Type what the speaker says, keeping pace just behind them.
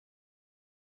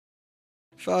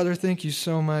Father, thank you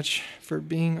so much for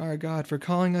being our God, for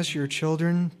calling us your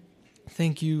children.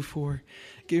 Thank you for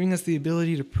giving us the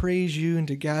ability to praise you and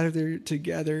to gather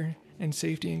together in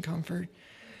safety and comfort.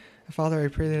 Father, I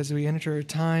pray that as we enter a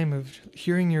time of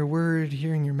hearing your word,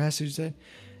 hearing your message, that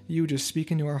you would just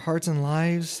speak into our hearts and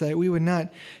lives, that we would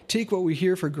not take what we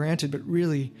hear for granted, but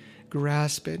really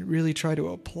grasp it, really try to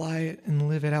apply it and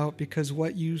live it out, because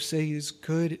what you say is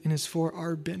good and is for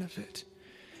our benefit.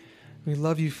 We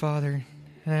love you, Father,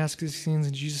 and I ask these things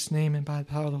in Jesus' name and by the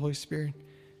power of the Holy Spirit.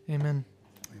 Amen.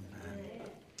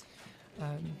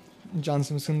 John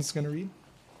Simpson's going to read.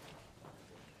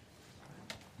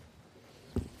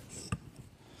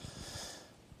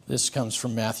 This comes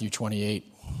from Matthew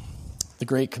 28. The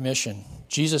Great Commission.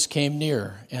 Jesus came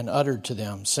near and uttered to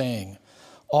them, saying,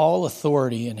 "All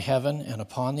authority in heaven and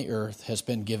upon the earth has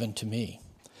been given to me.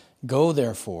 Go,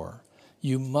 therefore,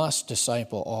 you must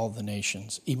disciple all the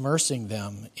nations, immersing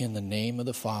them in the name of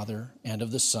the Father and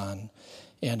of the Son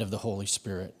and of the Holy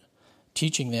Spirit,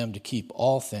 teaching them to keep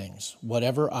all things,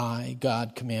 whatever I,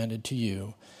 God, commanded to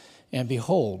you. And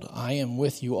behold, I am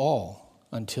with you all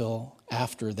until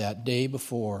after that day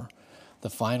before the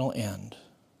final end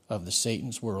of the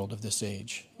Satan's world of this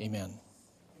age." Amen.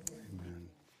 Amen.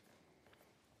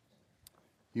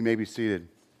 You may be seated.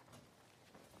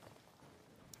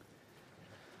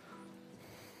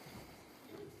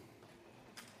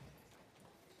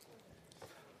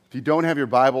 If you don't have your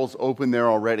Bibles open there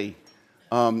already,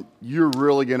 you're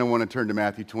really going to want to turn to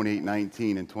Matthew 28,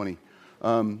 19, and 20.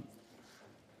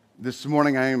 This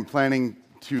morning I am planning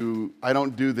to, I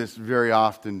don't do this very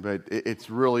often, but it's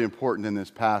really important in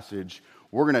this passage.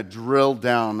 We're going to drill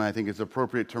down, I think it's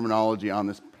appropriate terminology, on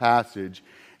this passage,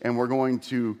 and we're going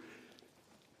to,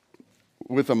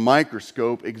 with a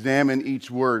microscope, examine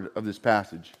each word of this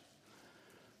passage.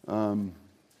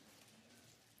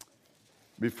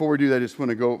 Before we do that, I just want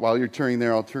to go, while you're turning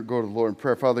there, I'll go to the Lord in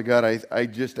prayer. Father God, I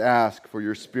just ask for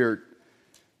your Spirit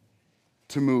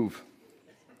to move.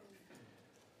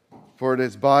 For it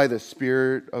is by the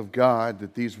Spirit of God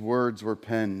that these words were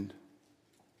penned.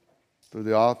 Through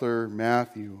the author,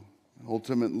 Matthew.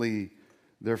 Ultimately,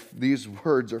 these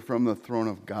words are from the throne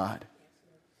of God.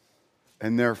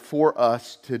 And they're for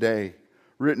us today.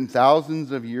 Written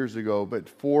thousands of years ago, but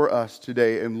for us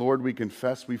today. And Lord, we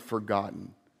confess we've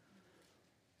forgotten.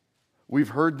 We've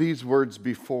heard these words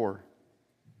before.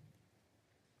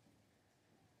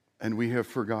 And we have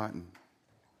forgotten.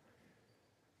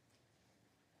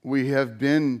 We have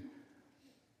been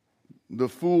the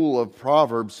fool of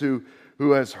Proverbs who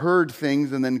has heard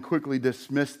things and then quickly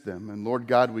dismissed them. And Lord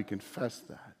God, we confess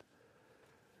that.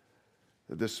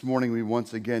 That this morning we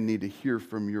once again need to hear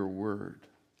from your word.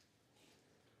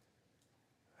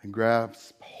 And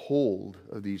grasp hold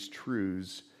of these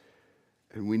truths.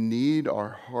 And we need our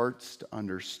hearts to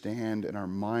understand and our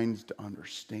minds to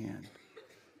understand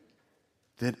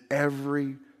that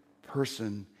every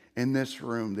person in this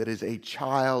room that is a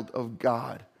child of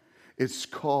God is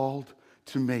called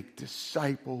to make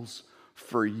disciples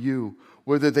for you.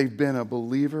 Whether they've been a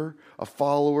believer, a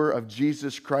follower of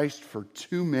Jesus Christ for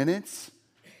 2 minutes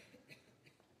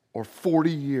or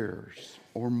 40 years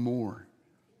or more.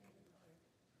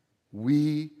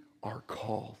 We are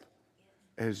called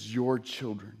as your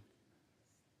children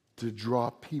to draw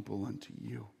people unto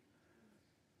you.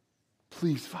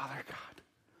 Please, Father God,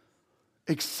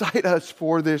 excite us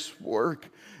for this work.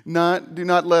 Do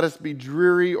not let us be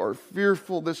dreary or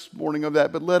fearful this morning of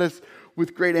that, but let us,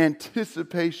 with great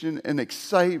anticipation and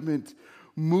excitement,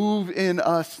 move in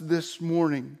us this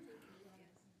morning.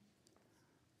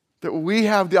 That we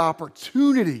have the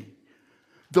opportunity,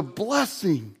 the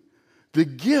blessing, the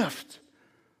gift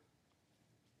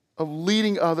of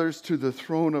leading others to the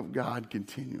throne of God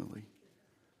continually.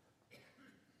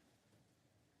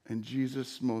 In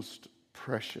Jesus' most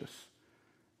precious,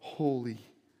 holy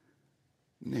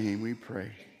name we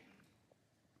pray.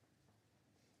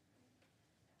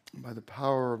 By the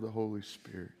power of the Holy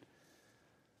Spirit.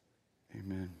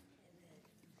 Amen.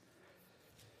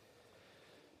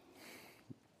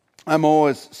 I'm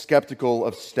always skeptical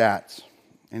of stats.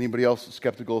 Anybody else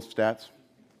skeptical of stats?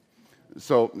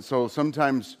 So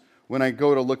sometimes when I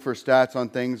go to look for stats on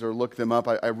things or look them up,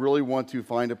 I really want to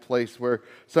find a place where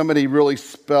somebody really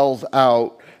spells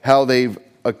out how they've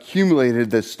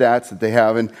accumulated the stats that they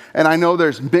have. And I know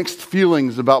there's mixed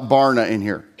feelings about Barna in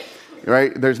here,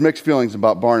 right? There's mixed feelings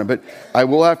about Barna. But I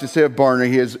will have to say of Barna,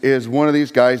 he is one of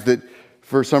these guys that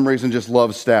for some reason just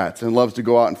loves stats and loves to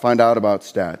go out and find out about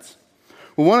stats.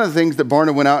 Well, one of the things that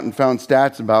Barna went out and found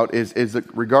stats about is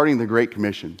regarding the Great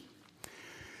Commission.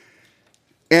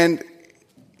 And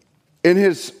in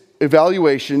his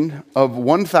evaluation of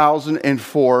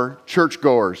 1,004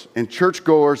 churchgoers. And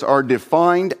churchgoers are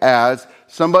defined as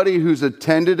somebody who's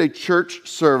attended a church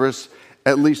service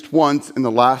at least once in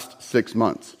the last 6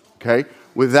 months. Okay?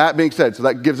 With that being said, so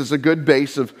that gives us a good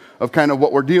base of kind of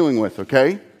what we're dealing with,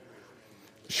 okay?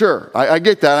 Sure, I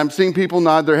get that. I'm seeing people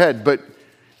nod their head, but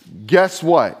guess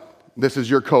what? This is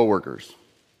your coworkers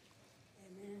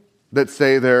that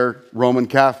say they're Roman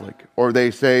Catholic, or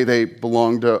they say they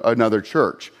belong to another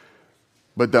church,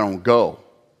 but they don't go.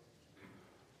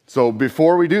 So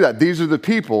before we do that, these are the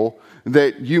people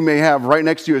that you may have right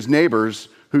next to you as neighbors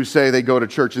who say they go to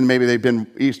church, and maybe they've been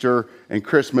Easter and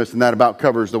Christmas, and that about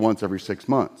covers the once every 6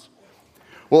 months.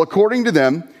 Well, according to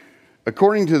them,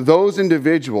 according to those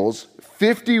individuals,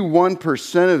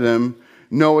 51% of them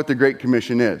know what the Great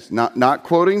Commission is. Not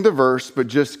quoting the verse, but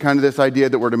just kind of this idea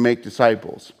that we're to make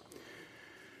disciples.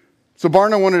 So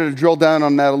Barna wanted to drill down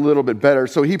on that a little bit better.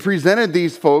 So he presented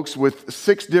these folks with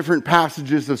 6 different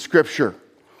passages of Scripture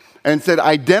and said,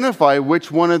 identify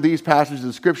which one of these passages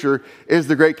of Scripture is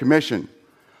the Great Commission.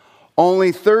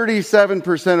 Only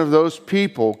 37% of those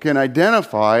people can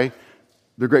identify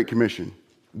the Great Commission,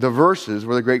 the verses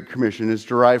where the Great Commission is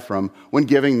derived from, when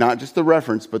giving not just the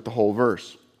reference, but the whole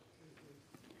verse.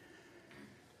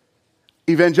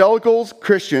 Evangelicals,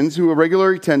 Christians who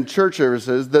regularly attend church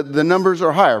services, the numbers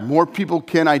are higher. More people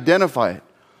can identify it.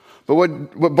 But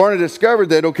what Barna discovered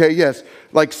that, okay, yes,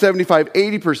 like 75,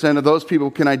 80% of those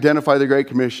people can identify the Great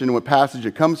Commission and what passage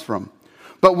it comes from.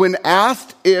 But when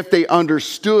asked if they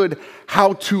understood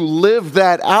how to live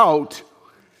that out,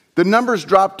 the numbers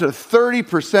dropped to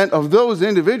 30% of those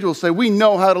individuals say, we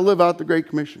know how to live out the Great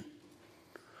Commission.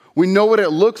 We know what it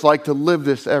looks like to live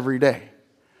this every day.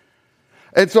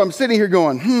 And so I'm sitting here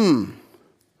going,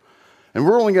 and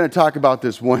we're only going to talk about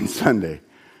this one Sunday.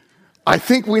 I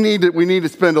think we need to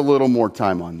spend a little more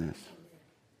time on this.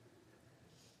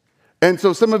 And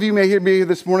so some of you may hear me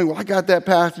this morning, well, I got that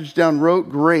passage down, wrote,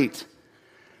 great.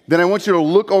 Then I want you to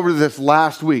look over this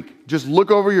last week. Just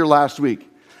look over your last week.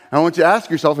 I want you to ask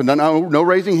yourself, and no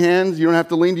raising hands, you don't have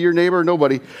to lean to your neighbor or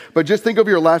nobody, but just think of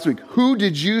your last week. Who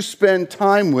did you spend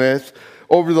time with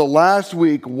over the last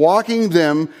week, walking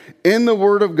them in the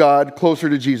Word of God closer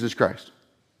to Jesus Christ?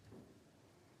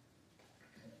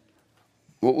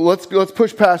 Well, let's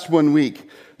push past 1 week.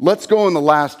 Let's go in the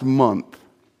last month,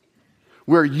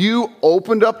 where you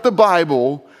opened up the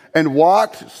Bible and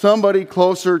walked somebody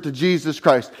closer to Jesus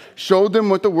Christ. Showed them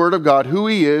with the Word of God who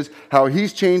He is, how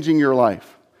He's changing your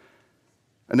life.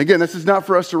 And again, this is not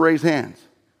for us to raise hands.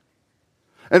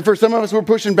 And for some of us, we're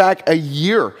pushing back a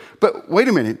year. But wait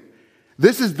a minute.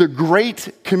 This is the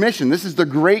Great Commission. This is the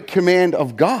great command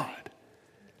of God.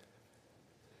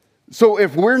 So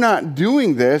if we're not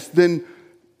doing this, then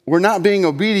we're not being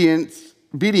obedient,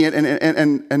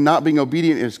 and not being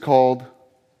obedient is called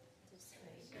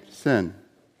sin.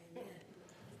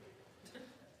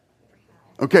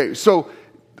 Okay, so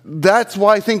that's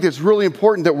why I think it's really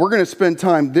important that we're going to spend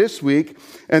time this week,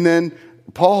 and then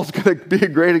Paul's going to be a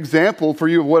great example for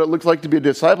you of what it looks like to be a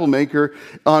disciple maker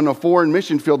on a foreign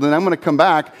mission field. And I'm going to come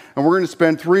back, and we're going to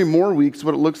spend 3 more weeks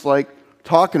what it looks like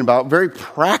talking about, very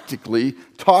practically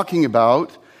talking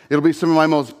about. It'll be some of my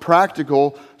most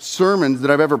practical sermons that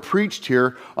I've ever preached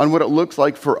here on what it looks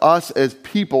like for us as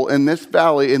people in this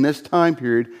valley, in this time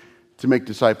period, to make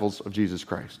disciples of Jesus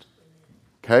Christ.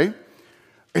 Okay?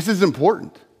 This is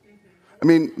important. I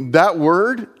mean, that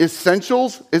word,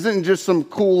 essentials, isn't just some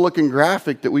cool-looking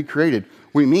graphic that we created.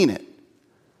 We mean it.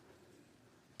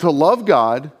 To love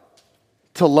God,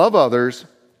 to love others,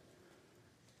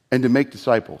 and to make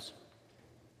disciples.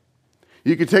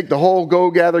 You can take the whole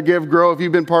go, gather, give, grow. If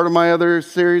you've been part of my other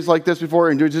series like this before,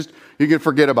 and you can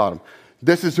forget about them.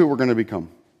 This is who we're going to become.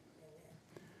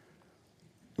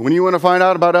 When you want to find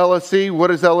out about LSC, what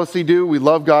does LSC do? We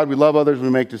love God, we love others, we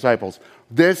make disciples.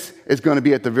 This is going to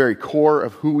be at the very core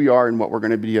of who we are and what we're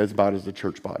going to be as a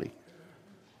church body.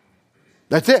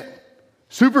 That's it.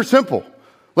 Super simple.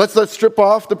 Let's strip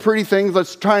off the pretty things.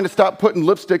 Let's try to stop putting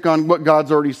lipstick on what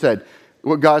God's already said.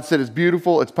 What God said is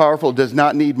beautiful, it's powerful, it does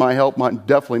not need my help,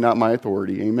 definitely not my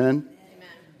authority. Amen?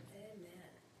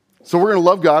 So we're going to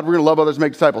love God, we're going to love others,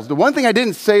 make disciples. The one thing I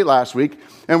didn't say last week,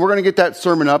 and we're going to get that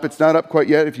sermon up, it's not up quite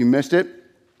yet if you missed it,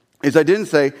 is I didn't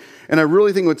say, and I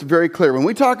really think it's very clear, when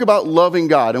we talk about loving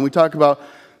God, and we talk about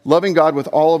loving God with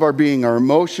all of our being, our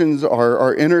emotions,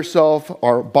 our inner self,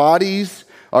 our bodies,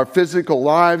 our physical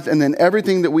lives, and then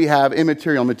everything that we have,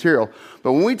 immaterial, material.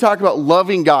 But when we talk about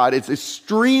loving God, it's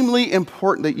extremely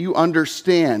important that you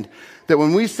understand that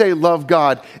when we say love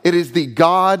God, it is the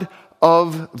God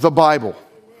of the Bible.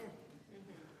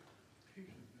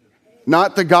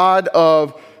 Not the God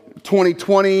of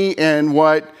 2020 and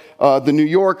what the New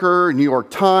Yorker, New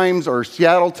York Times, or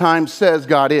Seattle Times says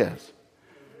God is.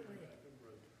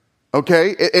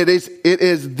 Okay? It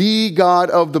is the God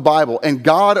of the Bible. And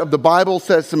God of the Bible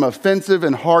says some offensive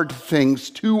and hard things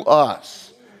to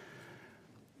us.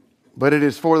 But it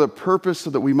is for the purpose so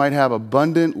that we might have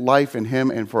abundant life in Him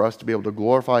and for us to be able to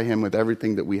glorify Him with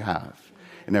everything that we have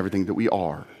and everything that we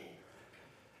are.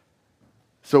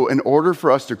 So in order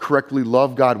for us to correctly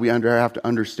love God, we have to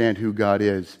understand who God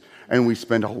is. And we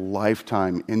spend a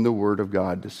lifetime in the Word of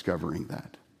God discovering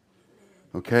that.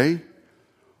 Okay?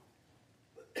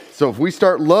 So if we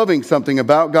start loving something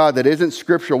about God that isn't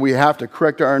scriptural, we have to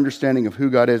correct our understanding of who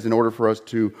God is in order for us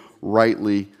to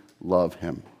rightly love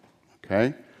Him.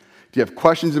 Okay? If you have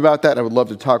questions about that, I would love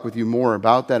to talk with you more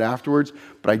about that afterwards.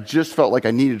 But I just felt like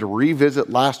I needed to revisit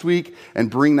last week and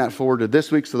bring that forward to this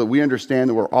week so that we understand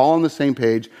that we're all on the same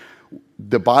page.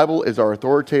 The Bible is our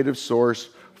authoritative source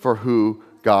for who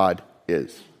God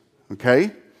is.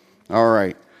 Okay? All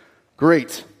right.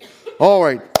 Great. All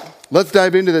right. Let's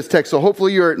dive into this text. So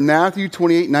hopefully you're at Matthew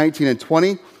 28, 19, and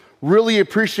 20. Really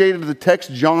appreciated the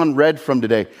text John read from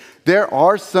today.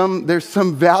 There's some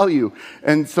value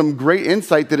and some great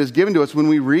insight that is given to us when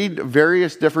we read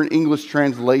various different English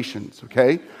translations,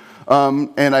 okay?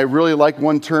 And I really like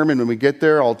one term, and when we get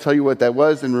there, I'll tell you what that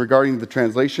was in regarding the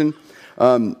translation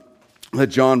that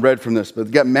John read from this. But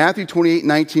we've got Matthew 28,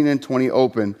 19, and 20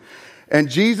 open. And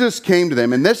Jesus came to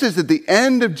them, and this is at the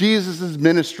end of Jesus'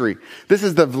 ministry. This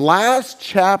is the last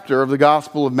chapter of the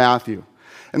Gospel of Matthew.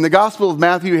 And the Gospel of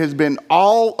Matthew has been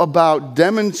all about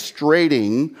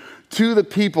demonstrating to the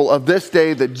people of this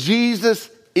day that Jesus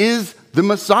is the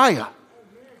Messiah.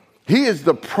 He is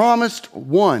the promised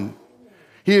one.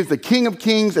 He is the King of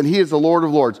Kings and He is the Lord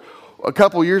of Lords. A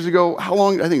couple years ago, how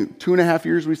long? I think 2.5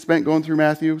 years we spent going through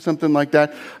Matthew, something like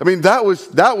that. I mean, that was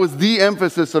the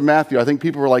emphasis of Matthew. I think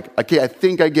people were like, okay, I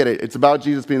think I get it. It's about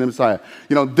Jesus being the Messiah.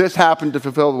 This happened to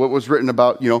fulfill what was written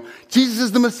about, Jesus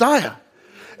is the Messiah.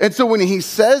 And so when he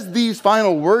says these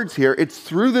final words here, it's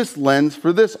through this lens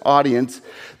for this audience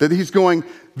that he's going,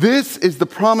 this is the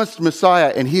promised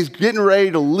Messiah, and he's getting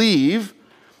ready to leave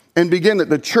and begin, that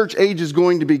the church age is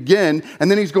going to begin,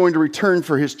 and then he's going to return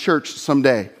for his church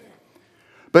someday.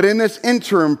 But in this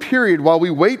interim period, while we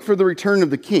wait for the return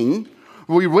of the King,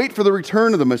 while we wait for the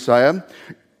return of the Messiah,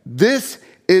 this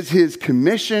is his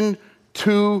commission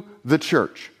to the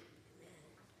church.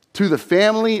 To the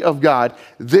family of God,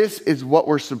 this is what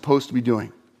we're supposed to be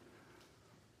doing.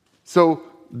 So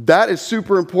that is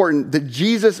super important that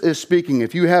Jesus is speaking.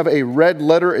 If you have a red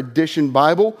letter edition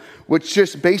Bible, which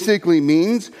just basically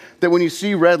means that when you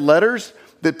see red letters,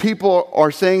 that people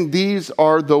are saying these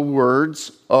are the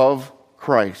words of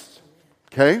Christ.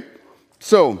 Okay?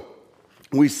 So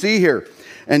we see here,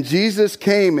 and Jesus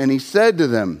came and he said to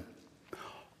them,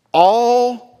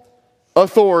 all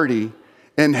authority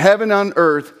in heaven and on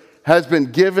earth has been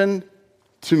given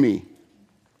to me.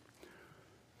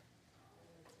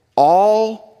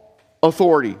 All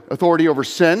authority. Authority over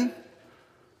sin.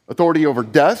 Authority over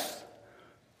death.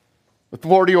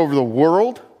 Authority over the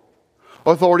world.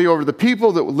 Authority over the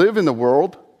people that live in the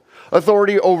world.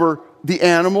 Authority over the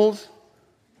animals.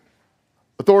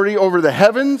 Authority over the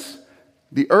heavens,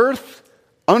 the earth,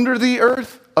 under the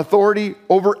earth. Authority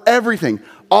over everything.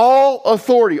 All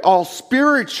authority, all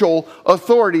spiritual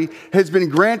authority has been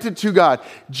granted to God.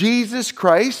 Jesus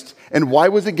Christ, and why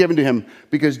was it given to him?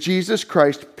 Because Jesus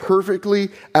Christ perfectly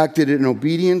acted in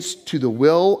obedience to the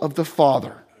will of the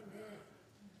Father.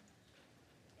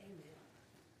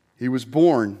 He was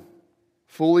born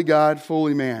fully God,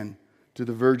 fully man to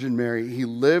the Virgin Mary. He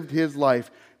lived his life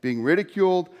being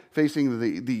ridiculed, facing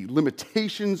the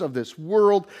limitations of this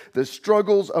world, the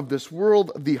struggles of this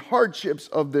world, the hardships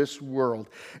of this world.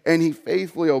 And he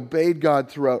faithfully obeyed God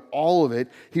throughout all of it.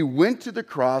 He went to the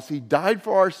cross, he died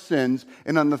for our sins,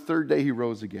 and on the third day he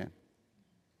rose again.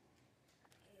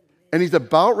 And he's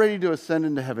about ready to ascend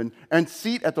into heaven and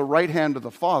seat at the right hand of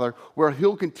the Father, where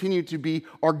he'll continue to be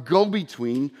our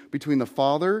go-between between the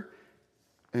Father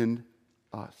and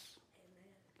us.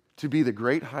 To be the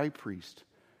great high priest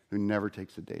who never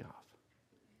takes a day off.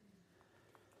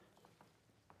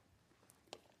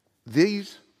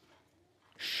 These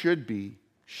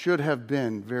should have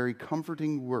been very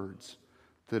comforting words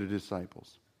to the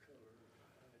disciples.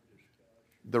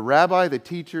 The rabbi, the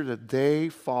teacher that they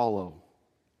follow,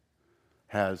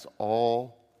 has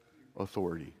all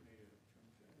authority.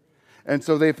 And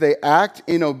so if they act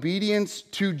in obedience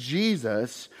to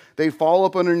Jesus, they fall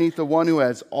up underneath the one who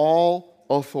has all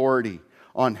authority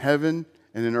on heaven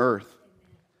and in earth.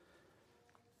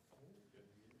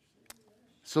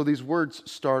 So these words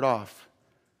start off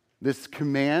these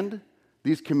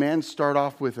commands start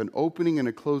off with an opening and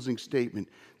a closing statement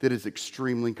that is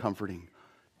extremely comforting.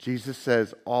 Jesus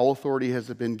says, all authority has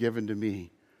been given to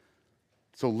me,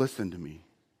 so listen to me.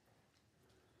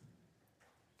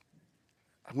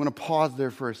 I want to pause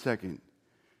there for a second.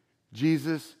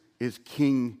 Jesus is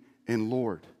King and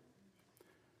Lord.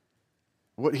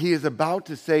 What he is about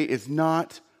to say is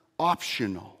not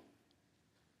optional.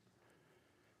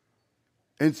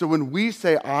 And so when we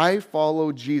say, I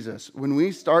follow Jesus, when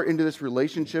we start into this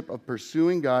relationship of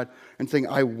pursuing God and saying,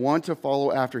 I want to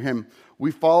follow after him,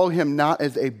 we follow him not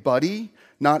as a buddy,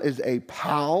 not as a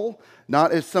pal,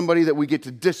 not as somebody that we get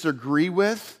to disagree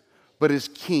with, but as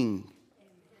King,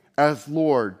 as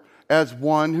Lord, as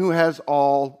one who has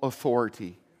all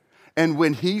authority. And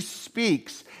when he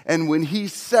speaks and when he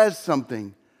says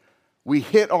something, we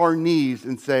hit our knees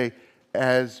and say,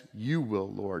 as you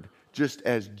will, Lord, just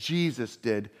as Jesus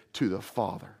did to the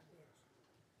Father.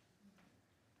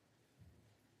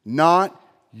 Not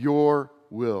your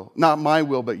will, not my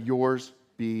will, but yours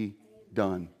be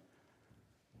done.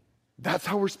 That's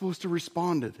how we're supposed to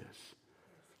respond to this.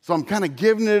 So I'm kind of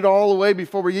giving it all away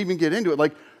before we even get into it.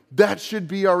 Like, that should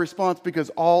be our response because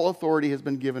all authority has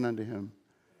been given unto him.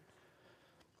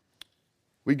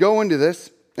 We go into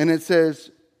this, and it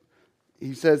says,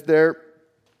 he says there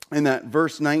in that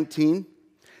verse 19,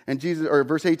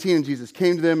 verse 18, and Jesus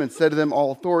came to them and said to them,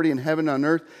 all authority in heaven and on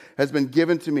earth has been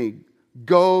given to me.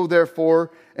 Go,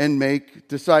 therefore, and make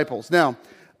disciples. Now,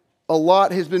 a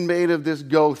lot has been made of this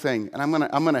go thing, and I'm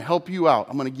gonna help you out.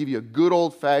 I'm gonna give you a good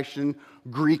old-fashioned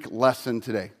Greek lesson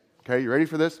today. Okay, you ready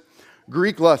for this?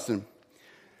 Greek lesson.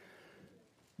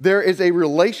 There is a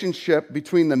relationship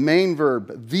between the main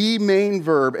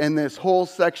verb, and this whole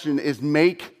section is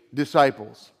make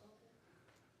disciples.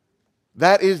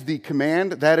 That is the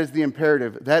command, that is the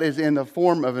imperative, that is in the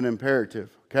form of an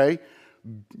imperative, okay?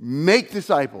 Make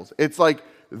disciples. It's like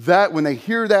that, when they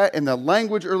hear that in the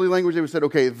early language, they would say,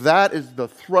 okay, that is the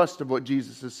thrust of what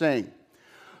Jesus is saying.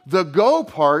 The go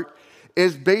part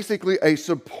is basically a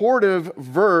supportive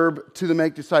verb to the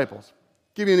make disciples.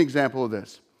 I'll give you an example of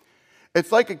this.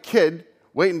 It's like a kid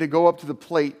waiting to go up to the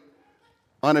plate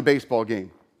on a baseball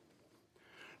game.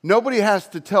 Nobody has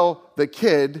to tell the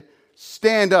kid,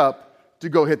 stand up to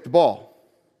go hit the ball,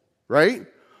 right?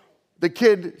 The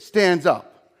kid stands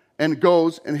up and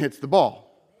goes and hits the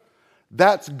ball.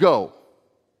 That's go.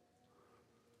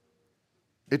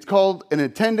 It's called an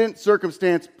attendant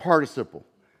circumstance participle.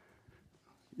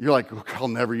 You're like, oh, I'll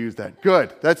never use that.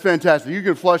 Good. That's fantastic. You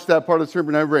can flush that part of the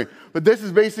serpent out of your brain. But this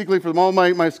is basically, for all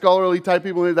my scholarly type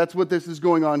people here, that's what this is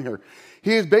going on here.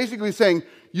 He is basically saying,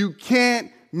 you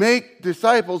can't make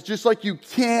disciples just like you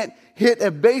can't hit a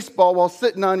baseball while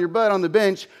sitting on your butt on the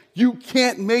bench. You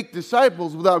can't make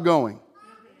disciples without going.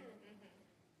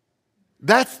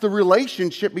 That's the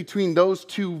relationship between those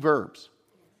two verbs.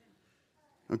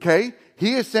 Okay?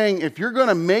 He is saying if you're going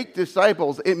to make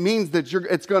disciples, it means that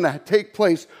it's going to take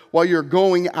place while you're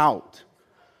going out.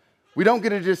 We don't get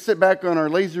to just sit back on our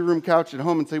lazy room couch at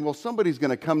home and say, well, somebody's going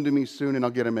to come to me soon and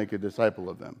I'll get to make a disciple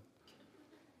of them.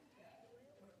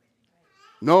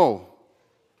 No.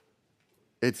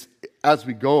 It's as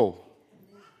we go.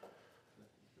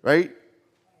 Right?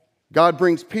 God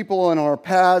brings people on our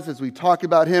paths as we talk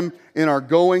about him in our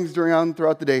goings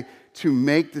throughout the day to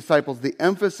make disciples. The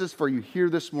emphasis for you here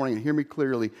this morning, and hear me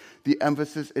clearly, the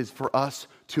emphasis is for us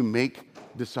to make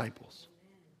disciples.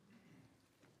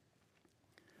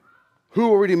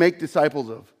 Who are we to make disciples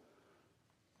of?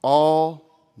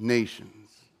 All nations,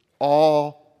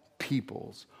 all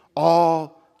peoples,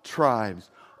 all tribes,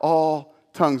 all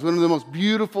tongues. One of the most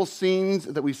beautiful scenes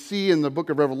that we see in the book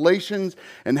of Revelations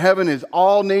in heaven is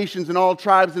all nations and all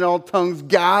tribes and all tongues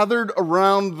gathered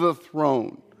around the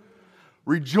throne,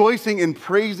 rejoicing and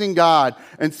praising God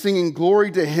and singing glory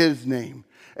to his name.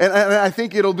 And I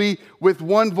think it'll be with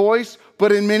one voice,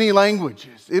 but in many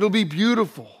languages. It'll be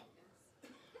beautiful.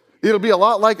 It'll be a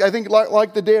lot like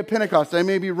the day of Pentecost. I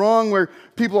may be wrong, where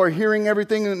people are hearing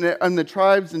everything in the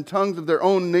tribes and tongues of their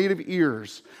own native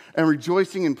ears and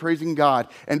rejoicing and praising God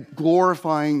and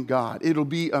glorifying God. It'll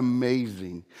be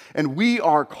amazing. And we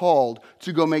are called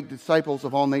to go make disciples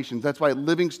of all nations. That's why at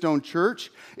Living Stone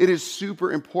Church, it is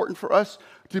super important for us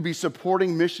to be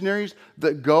supporting missionaries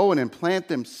that go and implant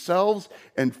themselves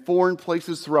in foreign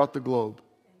places throughout the globe.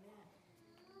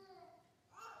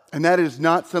 And that is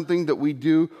not something that we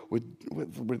do with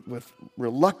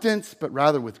reluctance, but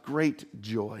rather with great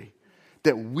joy.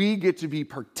 That we get to be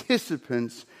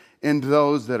participants in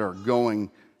those that are going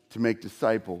to make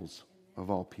disciples of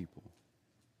all people.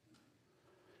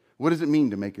 What does it mean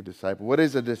to make a disciple? What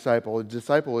is a disciple? A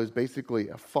disciple is basically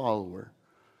a follower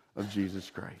of Jesus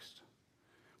Christ.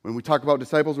 When we talk about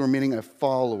disciples, we're meaning a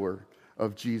follower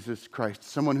of Jesus Christ,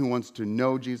 someone who wants to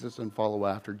know Jesus and follow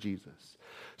after Jesus.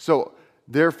 So,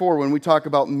 therefore, when we talk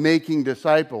about making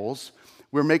disciples,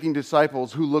 we're making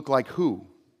disciples who look like who?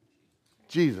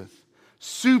 Jesus.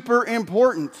 Super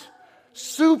important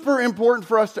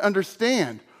for us to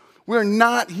understand. We're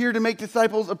not here to make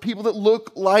disciples of people that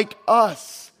look like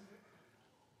us.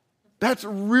 That's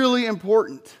really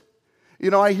important. You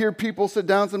know, I hear people sit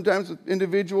down sometimes with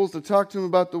individuals to talk to them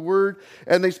about the Word,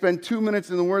 and they spend 2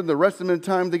 minutes in the Word, and the rest of the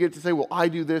time they get to say, well, I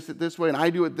do this way, and I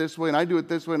do it this way, and I do it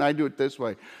this way, and I do it this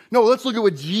way. No, let's look at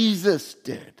what Jesus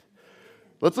did.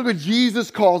 Let's look at what Jesus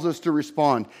calls us to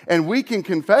respond. And we can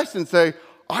confess and say,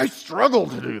 I struggle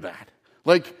to do that.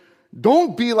 Like,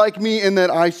 don't be like me in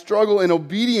that I struggle in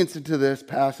obedience to this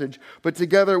passage, but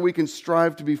together we can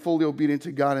strive to be fully obedient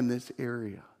to God in this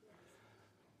area.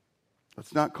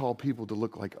 Let's not call people to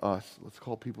look like us. Let's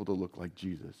call people to look like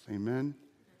Jesus. Amen?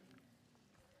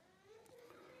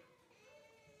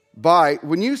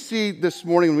 When you see this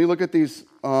morning, when we look at these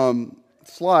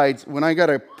slides, when I got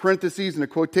a parentheses and a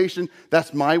quotation,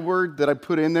 that's my word that I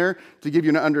put in there to give you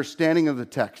an understanding of the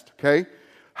text, okay?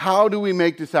 How do we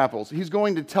make disciples? He's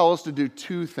going to tell us to do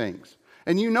two things.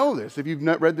 And you know this if you've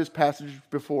not read this passage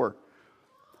before.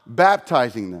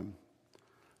 Baptizing them.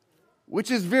 Which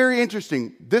is very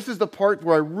interesting. This is the part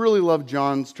where I really love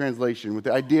John's translation with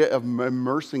the idea of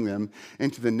immersing them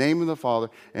into the name of the Father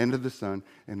and of the Son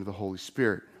and of the Holy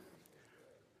Spirit.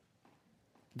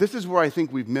 This is where I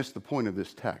think we've missed the point of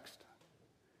this text.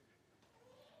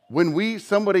 When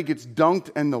somebody gets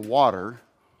dunked in the water,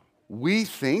 we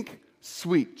think,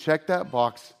 sweet, check that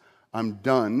box, I'm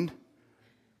done.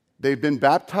 They've been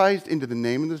baptized into the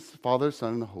name of the Father,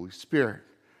 Son, and the Holy Spirit.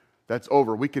 That's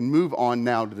over. We can move on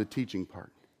now to the teaching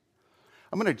part.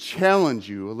 I'm going to challenge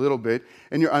you a little bit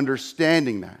in your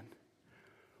understanding that.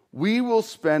 We will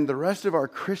spend the rest of our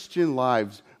Christian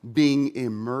lives being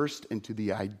immersed into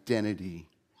the identity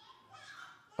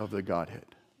of the Godhead.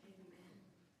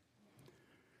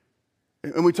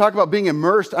 And when we talk about being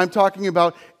immersed, I'm talking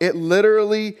about it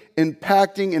literally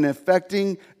impacting and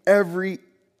affecting every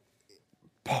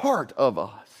part of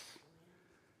us.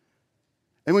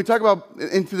 And we talk about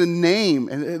into the name,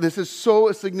 and this is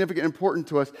so significant and important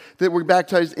to us, that we're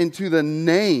baptized into the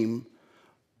name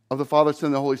of the Father, Son,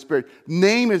 and the Holy Spirit.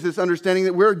 Name is this understanding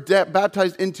that we're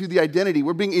baptized into the identity.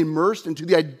 We're being immersed into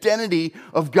the identity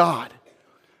of God.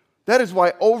 That is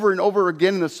why over and over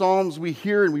again in the Psalms we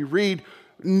hear and we read,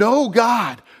 know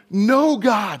God, know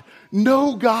God,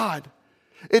 know God.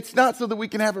 It's not so that we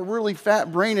can have a really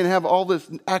fat brain and have all this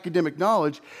academic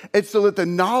knowledge. It's so that the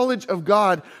knowledge of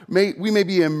God, we may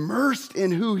be immersed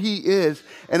in who He is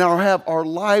and have our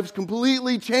lives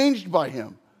completely changed by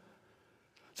Him.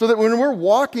 So that when we're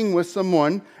walking with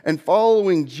someone and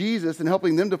following Jesus and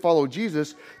helping them to follow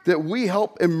Jesus, that we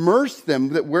help immerse them,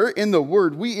 that we're in the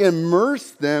Word, we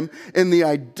immerse them in the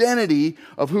identity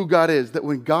of who God is. That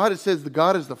when God says that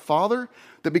God is the Father,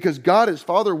 that because God is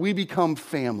Father, we become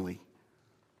family.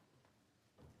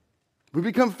 We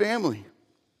become family.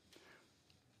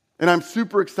 And I'm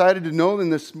super excited to know in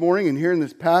this morning and here in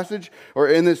this passage, or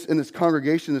in this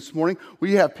congregation this morning,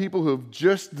 we have people who have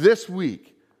just this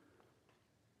week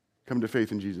come to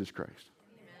faith in Jesus Christ.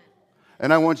 Amen.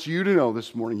 And I want you to know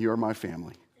this morning, you are my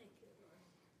family.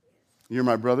 You're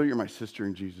my brother, you're my sister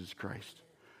in Jesus Christ.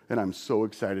 And I'm so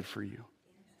excited for you.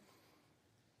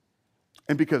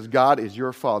 And because God is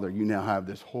your Father, you now have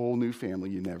this whole new family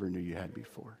you never knew you had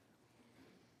before.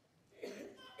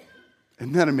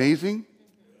 Isn't that amazing?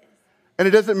 And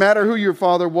it doesn't matter who your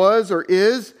father was or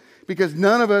is, because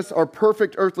none of us are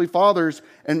perfect earthly fathers,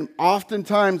 and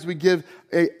oftentimes we give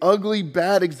an ugly,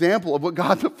 bad example of what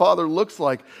God the Father looks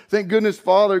like. Thank goodness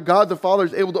God the Father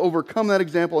is able to overcome that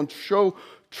example and show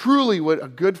truly what a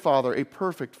good father, a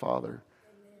perfect father,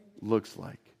 looks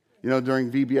like. You know,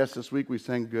 during VBS this week, we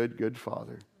sang Good, Good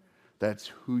Father. That's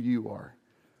who you are.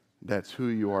 That's who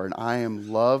you are. And I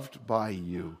am loved by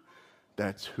you.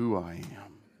 That's who I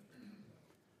am.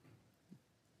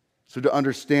 So to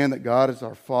understand that God is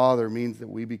our Father means that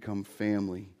we become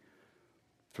family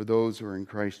for those who are in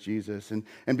Christ Jesus. And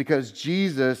because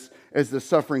Jesus is the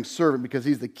suffering servant, because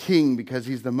He's the King, because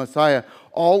He's the Messiah,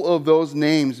 all of those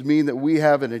names mean that we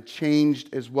have it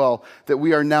changed as well. That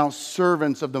we are now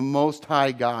servants of the Most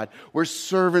High God. We're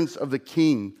servants of the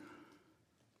King.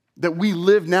 That we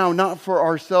live now not for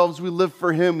ourselves, we live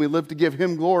for Him. We live to give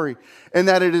Him glory. And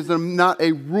that it is not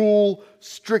a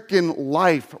rule-stricken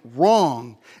life.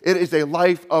 Wrong. It is a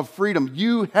life of freedom.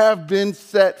 You have been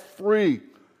set free.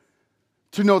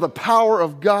 To know the power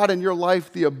of God in your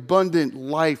life, the abundant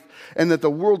life, and that the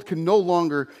world can no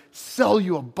longer sell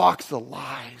you a box of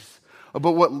lies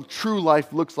about what true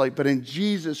life looks like. But in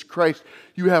Jesus Christ,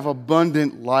 you have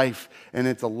abundant life, and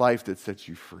it's a life that sets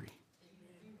you free.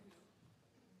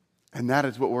 And that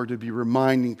is what we're to be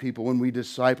reminding people when we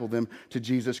disciple them to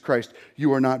Jesus Christ.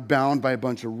 You are not bound by a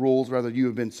bunch of rules. Rather, you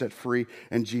have been set free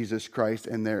in Jesus Christ,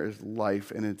 and there is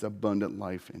life, and it's abundant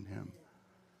life in Him.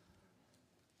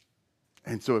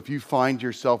 And so if you find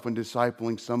yourself when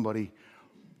discipling somebody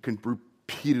can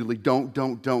repeatedly, don't,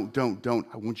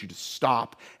 I want you to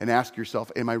stop and ask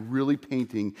yourself, am I really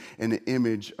painting an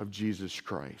image of Jesus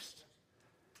Christ?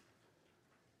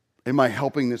 Am I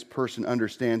helping this person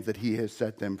understand that He has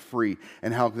set them free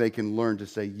and how they can learn to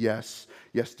say yes,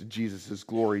 yes to Jesus'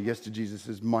 glory, yes to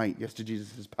Jesus' might, yes to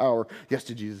Jesus' power, yes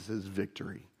to Jesus'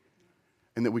 victory,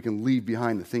 and that we can leave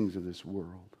behind the things of this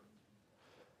world.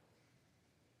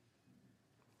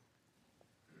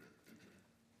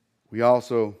 We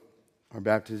also are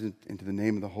baptized into the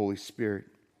name of the Holy Spirit.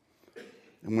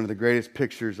 And one of the greatest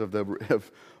pictures of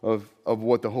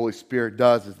what the Holy Spirit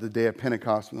does is the day of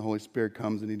Pentecost, when the Holy Spirit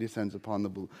comes and He descends upon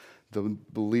the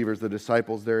believers, the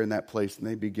disciples there in that place, and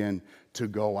they begin to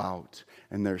go out.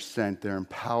 And they're sent. They're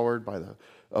empowered by the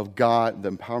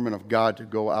empowerment of God to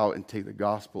go out and take the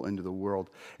gospel into the world.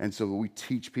 And so we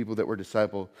teach people that we're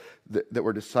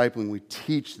discipling, we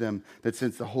teach them that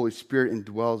since the Holy Spirit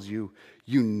indwells you,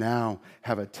 you now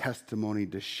have a testimony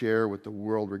to share with the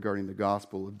world regarding the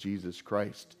gospel of Jesus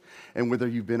Christ. And whether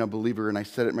you've been a believer, and I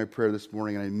said it in my prayer this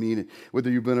morning, and I mean it, whether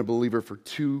you've been a believer for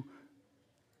 2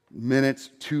 minutes,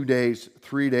 2 days,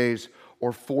 3 days,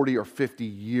 or 40 or 50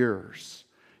 years,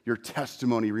 your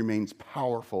testimony remains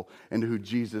powerful into who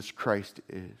Jesus Christ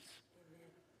is.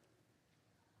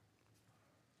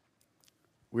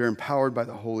 We are empowered by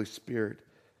the Holy Spirit.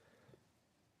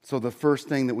 So the first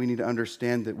thing that we need to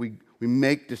understand, that we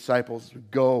make disciples, we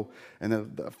go, and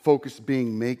the focus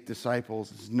being make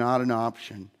disciples is not an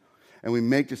option. And we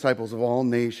make disciples of all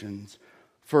nations,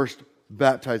 first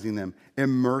baptizing them,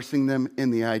 immersing them in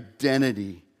the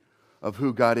identity of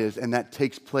who God is. And that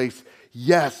takes place,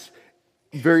 yes,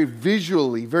 very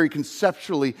visually, very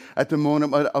conceptually at the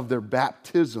moment of their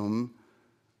baptism,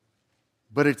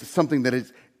 but it's something that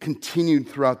is continued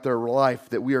throughout their life,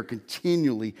 that we are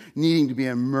continually needing to be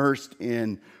immersed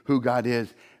in who God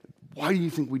is. Why do you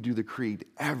think we do the creed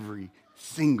every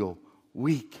single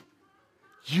week?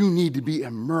 You need to be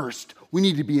immersed. We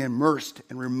need to be immersed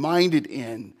and reminded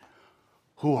in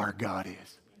who our God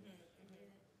is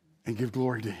and give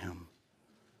glory to Him.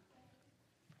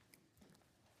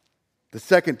 The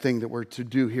second thing that we're to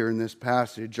do here in this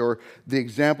passage, or the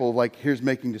example of like, here's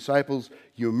making disciples,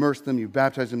 you immerse them, you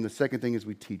baptize them. The second thing is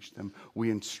we teach them, we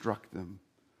instruct them.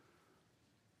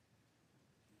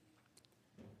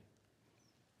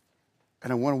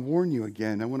 And I want to warn you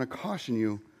again, I want to caution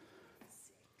you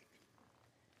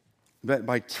that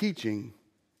by teaching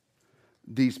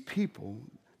these people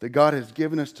that God has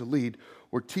given us to lead,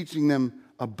 we're teaching them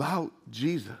about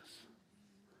Jesus.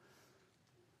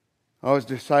 I was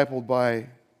discipled by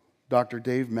Dr.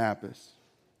 Dave Mappis,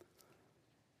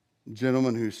 a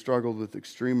gentleman who struggled with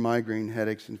extreme migraine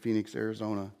headaches in Phoenix,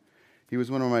 Arizona. He was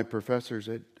one of my professors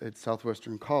at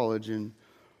Southwestern College, and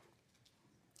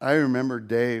I remember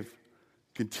Dave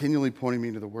continually pointing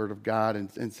me to the Word of God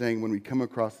and saying, when we come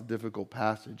across a difficult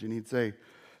passage, and he'd say,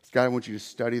 Scott, I want you to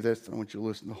study this, and I want you to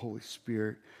listen to the Holy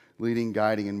Spirit leading,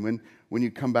 guiding, and when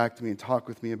you come back to me and talk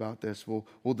with me about this,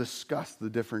 we'll discuss the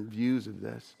different views of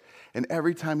this. And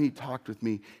every time he talked with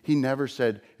me, he never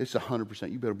said, it's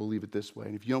 100%, you better believe it this way,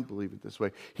 and if you don't believe it this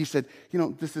way, he said,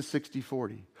 this is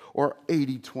 60-40, or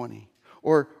 80-20,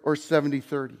 or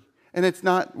 70-30. And it's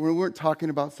not, we weren't talking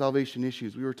about salvation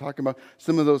issues. We were talking about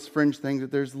some of those fringe things,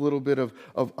 that there's a little bit of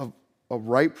a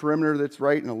right perimeter that's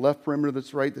right and a left perimeter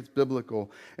that's right, that's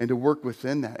biblical, and to work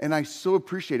within that. And I so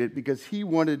appreciate it because he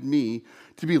wanted me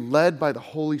to be led by the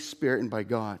Holy Spirit and by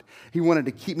God. He wanted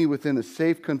to keep me within the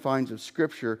safe confines of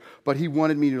Scripture, but he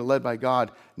wanted me to be led by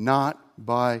God, not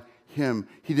by him.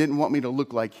 He didn't want me to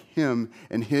look like him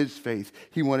and his faith.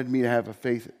 He wanted me to have a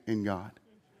faith in God.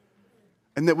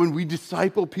 And that when we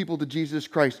disciple people to Jesus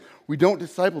Christ, we don't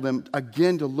disciple them,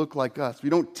 again, to look like us. We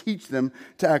don't teach them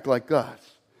to act like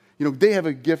us. They have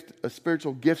a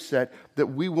spiritual gift set that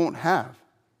we won't have.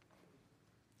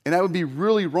 And that would be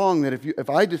really wrong that if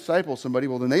I disciple somebody,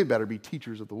 well, then they better be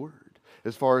teachers of the Word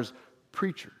as far as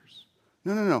preachers.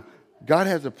 No. God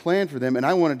has a plan for them, and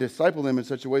I want to disciple them in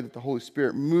such a way that the Holy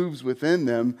Spirit moves within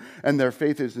them and their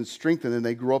faith is strengthened and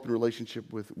they grow up in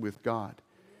relationship with God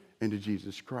and to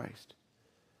Jesus Christ.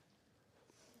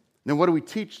 Now, what do we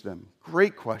teach them?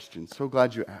 Great question. So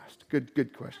glad you asked.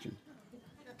 Good question.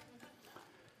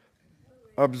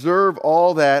 Observe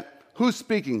all that. Who's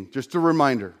speaking? Just a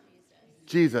reminder.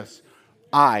 Jesus.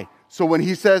 I. So when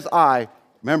he says I,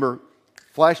 remember,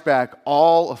 flashback,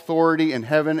 all authority in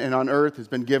heaven and on earth has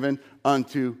been given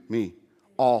unto me.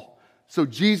 All. So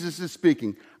Jesus is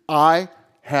speaking. I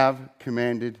have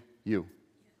commanded you.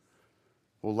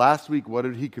 Well, last week, what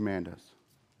did he command us?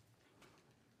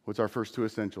 What's our first two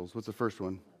essentials? What's the first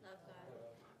one?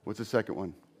 What's the second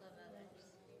one?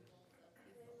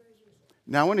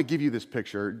 Now, I want to give you this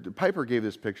picture. Piper gave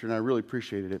this picture, and I really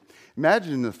appreciated it.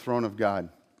 Imagine the throne of God,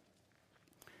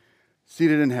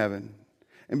 seated in heaven.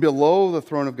 And below the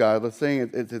throne of God, let's say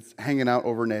it's hanging out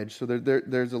over an edge, so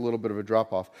there's a little bit of a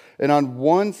drop-off. And on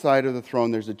one side of the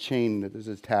throne, there's a chain that is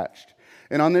attached.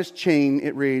 And on this chain,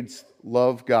 it reads,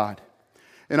 love God.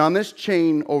 And on this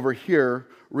chain over here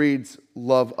reads,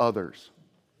 love others.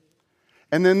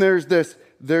 And then there's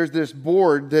this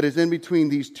board that is in between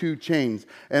these two chains.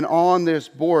 And on this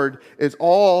board is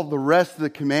all the rest of the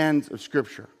commands of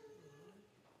Scripture.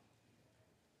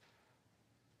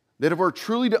 That if we're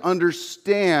truly to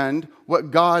understand what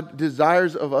God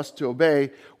desires of us to obey,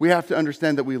 we have to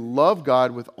understand that we love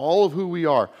God with all of who we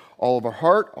are. All of our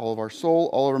heart, all of our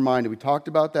soul, all of our mind. And we talked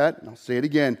about that, and I'll say it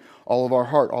again. All of our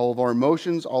heart, all of our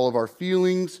emotions, all of our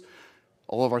feelings,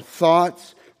 all of our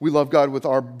thoughts. We love God with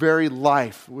our very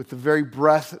life, with the very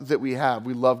breath that we have.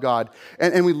 We love God.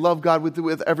 And we love God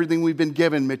with everything we've been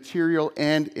given, material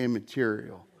and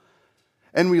immaterial.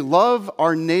 And we love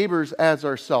our neighbors as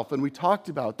ourselves. And we talked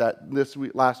about that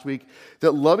last week,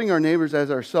 that loving our neighbors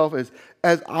as ourselves is,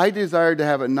 as I desire to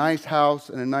have a nice house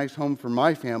and a nice home for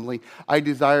my family, I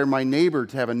desire my neighbor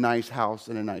to have a nice house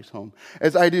and a nice home.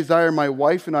 As I desire my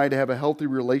wife and I to have a healthy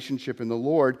relationship in the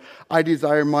Lord, I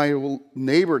desire my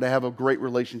neighbor to have a great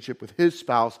relationship with his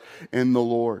spouse in the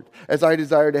Lord. As I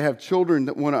desire to have children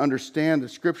that want to understand the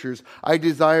Scriptures, I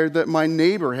desire that my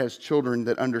neighbor has children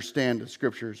that understand the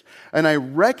Scriptures. And I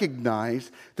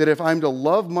recognize that if I'm to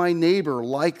love my neighbor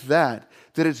like that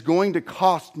it's going to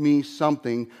cost me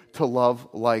something to love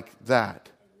like that.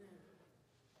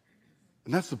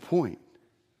 And that's the point.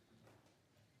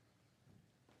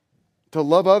 To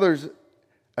love others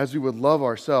as we would love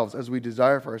ourselves, as we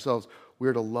desire for ourselves,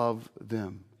 we're to love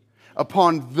them.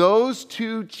 Upon those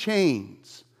two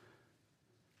chains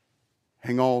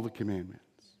hang all the commandments.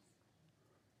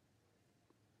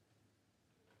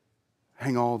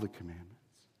 Hang all the commandments.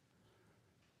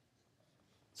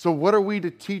 So what are we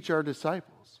to teach our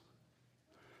disciples?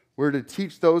 We're to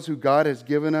teach those who God has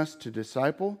given us to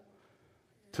disciple,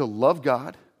 to love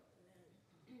God,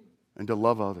 and to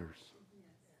love others.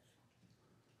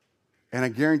 And I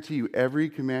guarantee you, every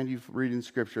command you read in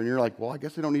Scripture, and you're like, well, I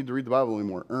guess I don't need to read the Bible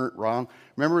anymore. Wrong.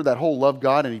 Remember that whole love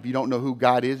God, and if you don't know who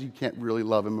God is, you can't really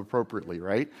love Him appropriately,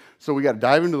 right? So we got to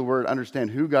dive into the Word, understand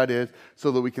who God is,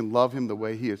 so that we can love Him the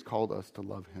way He has called us to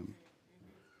love Him.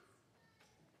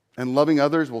 And loving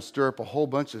others will stir up a whole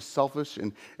bunch of selfish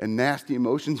and nasty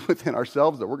emotions within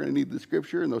ourselves that we're going to need the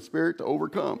Scripture and the Spirit to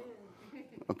overcome.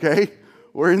 Okay?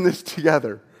 We're in this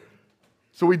together.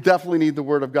 So we definitely need the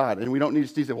Word of God. And we don't need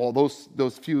to say, well,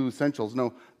 those few essentials.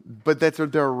 No, but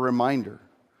they're a reminder.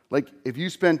 Like if you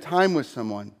spend time with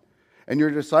someone and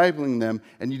you're discipling them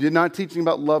and you did not teach them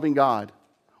about loving God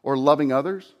or loving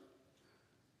others,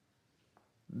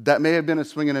 that may have been a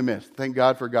swing and a miss. Thank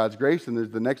God for God's grace. And there's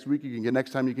the next week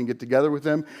next time you can get together with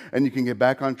them and you can get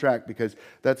back on track, because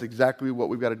that's exactly what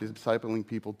we've got to do, discipling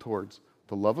people towards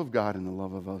the love of God and the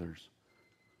love of others.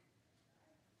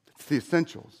 It's the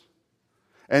essentials.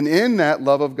 And in that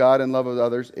love of God and love of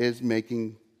others is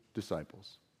making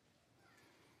disciples.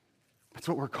 That's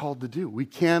what we're called to do. We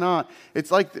cannot.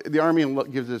 It's like the Army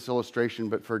gives this illustration,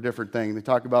 but for a different thing. They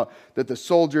talk about that the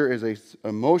soldier is an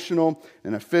emotional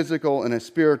and a physical and a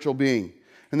spiritual being.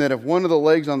 And that if one of the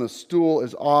legs on the stool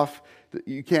is off, that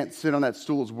you can't sit on that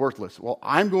stool, is worthless. Well,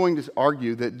 I'm going to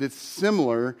argue that it's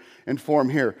similar in form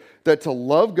here. That to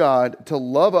love God, to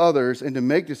love others, and to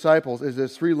make disciples is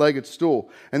this three-legged stool.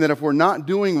 And that if we're not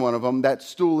doing one of them, that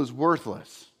stool is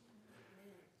worthless.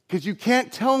 Because you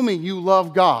can't tell me you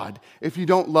love God if you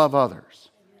don't love others.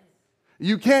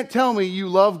 You can't tell me you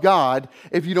love God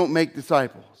if you don't make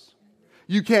disciples.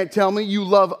 You can't tell me you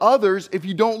love others if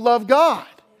you don't love God.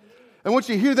 I want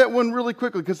you to hear that one really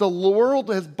quickly, because the world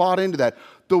has bought into that.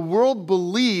 The world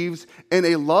believes in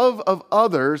a love of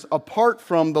others apart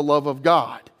from the love of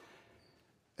God.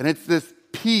 And it's this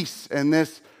peace and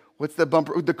this, what's the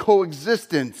bumper? The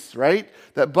coexistence, right?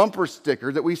 That bumper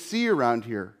sticker that we see around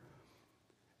here.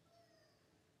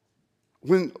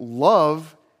 When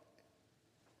love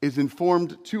is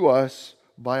informed to us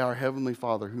by our Heavenly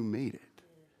Father who made it.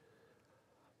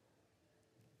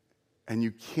 And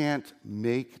you can't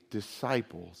make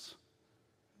disciples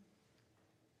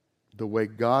the way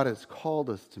God has called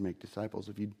us to make disciples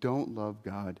if you don't love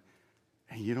God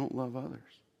and you don't love others.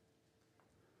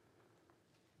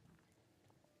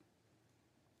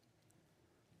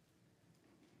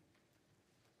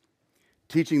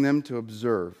 Teaching them to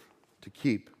observe, to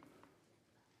keep.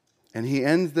 And he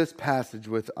ends this passage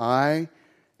with, I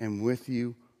am with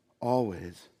you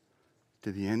always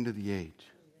to the end of the age.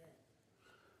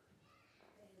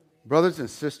 Brothers and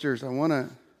sisters,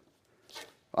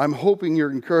 I'm hoping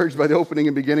you're encouraged by the opening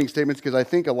and beginning statements, because I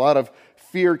think a lot of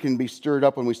fear can be stirred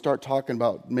up when we start talking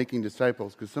about making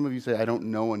disciples, because some of you say, I don't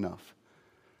know enough.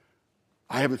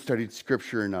 I haven't studied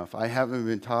Scripture enough. I haven't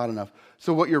been taught enough.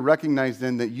 So what you're recognizing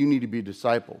then that you need to be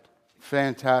discipled.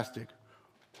 Fantastic.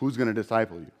 Who's going to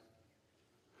disciple you?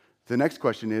 The next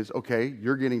question is, okay,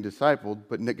 you're getting discipled,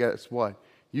 but guess what?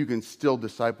 You can still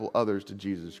disciple others to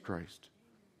Jesus Christ.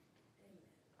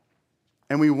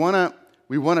 And we want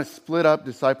to split up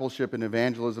discipleship and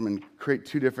evangelism and create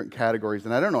two different categories.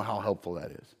 And I don't know how helpful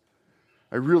that is.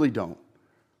 I really don't.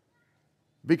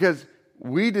 Because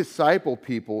we disciple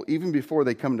people even before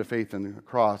they come to faith in the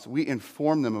cross. We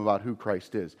inform them about who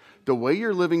Christ is. The way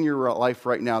you're living your life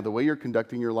right now, the way you're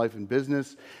conducting your life in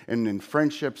business and in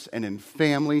friendships and in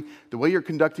family, the way you're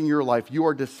conducting your life, you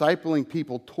are discipling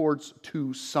people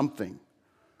to something.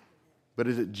 But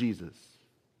is it Jesus?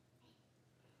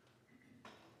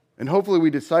 And hopefully we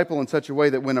disciple in such a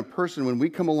way that when we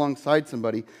come alongside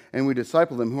somebody and we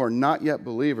disciple them who are not yet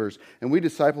believers, and we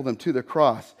disciple them to the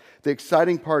cross, the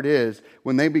exciting part is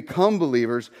when they become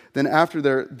believers, then after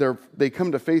they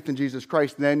come to faith in Jesus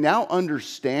Christ, they now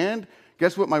understand,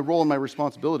 guess what my role and my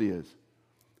responsibility is?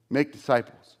 Make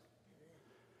disciples.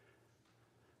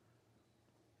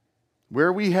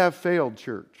 Where we have failed,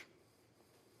 church,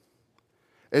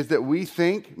 is that we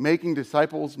think making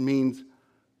disciples means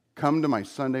come to my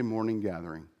Sunday morning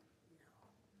gathering.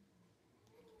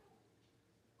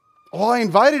 Oh, I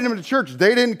invited them to church.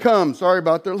 They didn't come. Sorry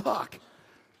about their luck.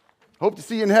 Hope to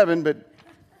see you in heaven, but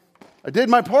I did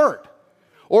my part.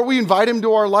 Or we invite them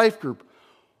to our life group.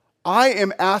 I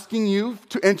am asking you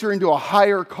to enter into a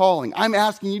higher calling. I'm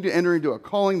asking you to enter into a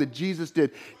calling that Jesus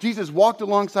did. Jesus walked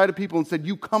alongside of people and said,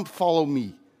 you come follow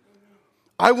me.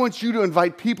 I want you to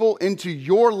invite people into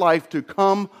your life to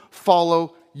come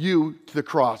follow you to the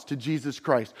cross, to Jesus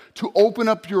Christ, to open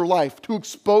up your life, to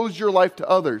expose your life to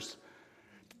others,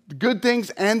 the good things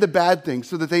and the bad things,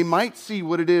 so that they might see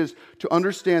what it is to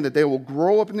understand, that they will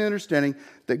grow up in the understanding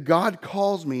that God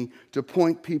calls me to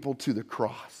point people to the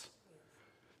cross,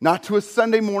 not to a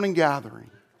Sunday morning gathering.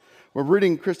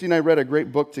 Christy and I read a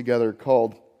great book together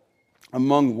called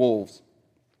Among Wolves.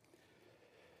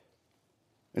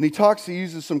 And he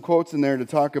uses some quotes in there to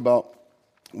talk about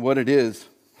what it is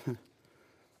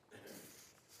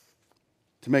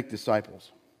to make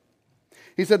disciples.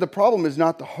 He said the problem is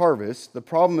not the harvest. The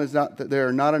problem is not that there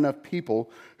are not enough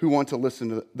people who want to listen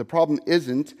to the problem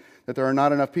isn't that there are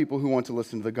not enough people who want to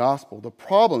listen to the gospel. The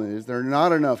problem is there are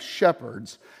not enough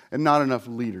shepherds and not enough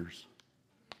leaders.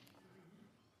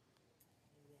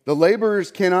 The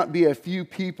laborers cannot be a few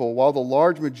people while the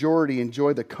large majority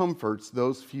enjoy the comforts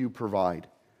those few provide.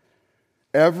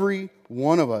 Every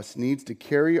one of us needs to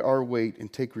carry our weight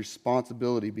and take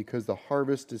responsibility, because the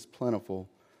harvest is plentiful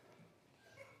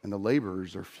and the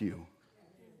laborers are few.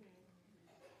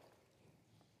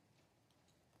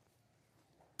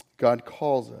 God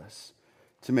calls us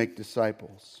to make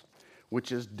disciples,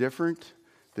 which is different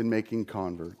than making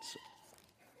converts.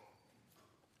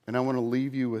 And I want to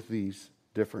leave you with these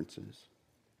differences.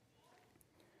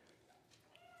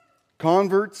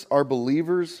 Converts are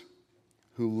believers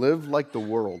who live like the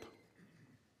world.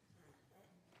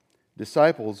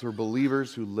 Disciples are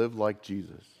believers who live like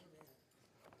Jesus.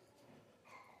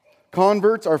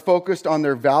 Converts are focused on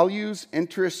their values,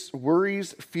 interests,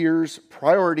 worries, fears,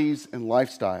 priorities, and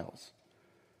lifestyles.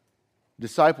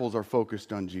 Disciples are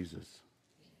focused on Jesus.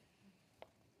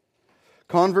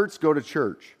 Converts go to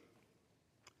church.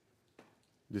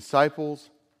 Disciples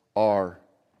are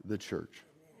the church.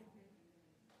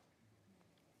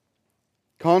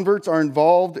 Converts are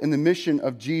involved in the mission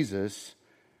of Jesus.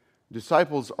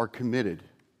 Disciples are committed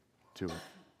to it.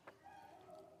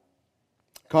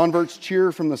 Converts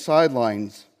cheer from the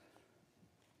sidelines.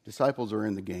 Disciples are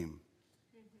in the game.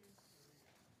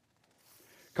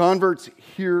 Converts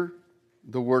hear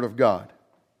the word of God.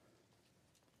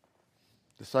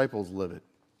 Disciples live it.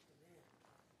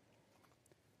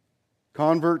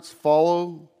 Converts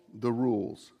follow the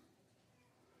rules.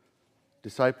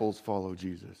 Disciples follow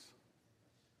Jesus.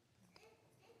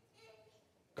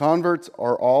 Converts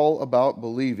are all about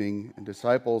believing, and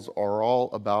disciples are all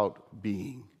about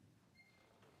being.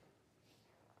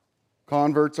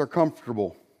 Converts are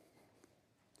comfortable.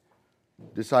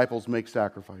 Disciples make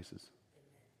sacrifices.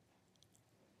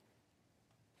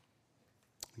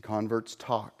 And converts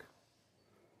talk.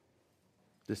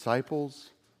 Disciples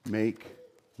make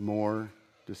more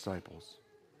disciples.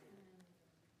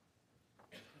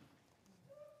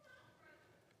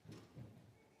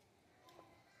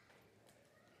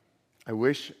 I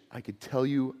wish I could tell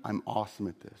you I'm awesome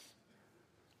at this.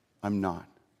 I'm not.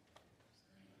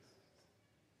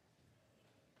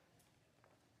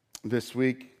 This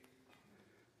week,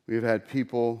 we've had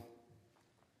people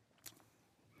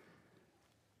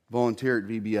volunteer at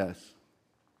VBS.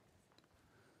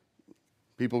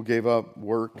 People gave up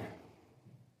work,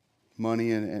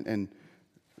 money, and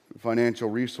financial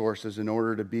resources in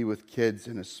order to be with kids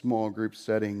in a small group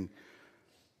setting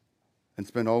and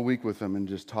spend all week with them and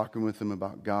just talking with them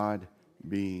about God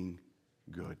being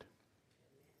good.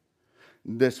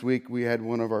 This week, we had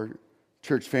one of our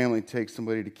church family take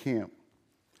somebody to camp.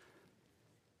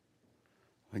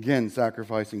 Again,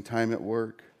 sacrificing time at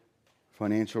work,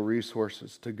 financial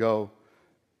resources to go.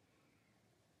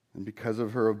 And because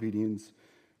of her obedience,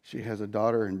 she has a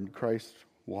daughter in Christ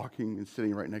walking and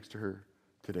sitting right next to her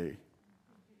today.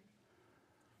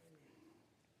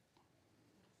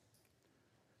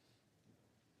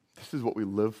 This is what we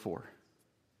live for.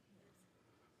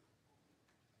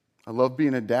 I love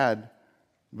being a dad,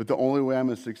 but the only way I'm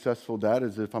a successful dad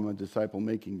is if I'm a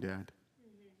disciple-making dad.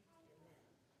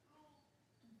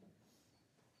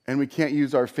 And we can't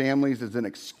use our families as an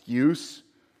excuse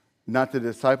not to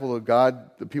disciple of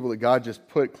God, the people that God just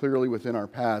put clearly within our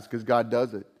paths, because God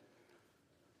does it.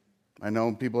 I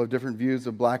know people have different views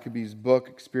of Blackaby's book,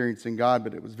 Experiencing God,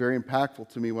 but it was very impactful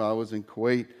to me while I was in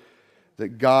Kuwait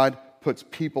that God puts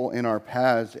people in our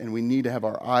paths, and we need to have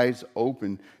our eyes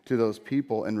open to those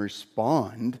people and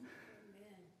respond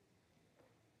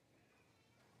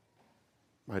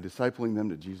by discipling them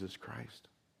to Jesus Christ.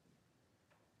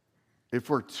 If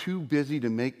we're too busy to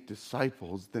make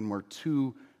disciples, then we're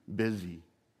too busy.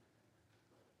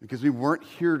 Because we weren't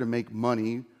here to make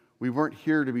money. We weren't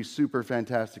here to be super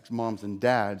fantastic moms and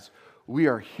dads. We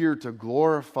are here to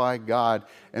glorify God,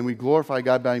 and we glorify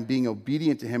God by being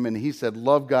obedient to Him. And He said,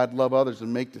 love God, love others,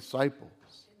 and make disciples.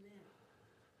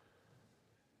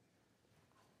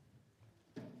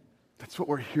 That's what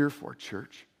we're here for,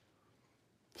 church.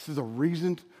 This is a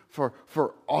reason for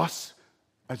us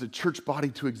as a church body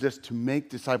to exist, to make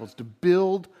disciples, to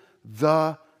build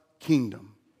the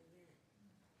kingdom.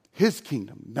 His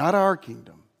kingdom, not our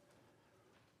kingdom.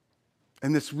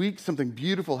 And this week, something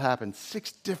beautiful happened.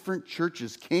 6 different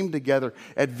churches came together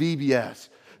at VBS.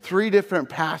 3 different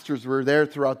pastors were there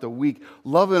throughout the week,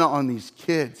 loving on these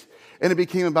kids. And it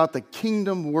became about the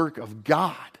kingdom work of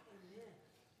God.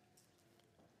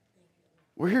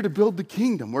 We're here to build the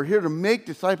kingdom. We're here to make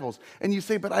disciples. And you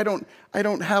say, but I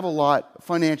don't have a lot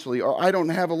financially, or I don't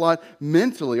have a lot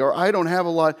mentally, or I don't have a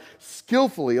lot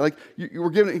skillfully. Like you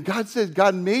were given, God says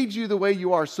God made you the way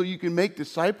you are so you can make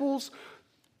disciples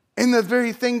in the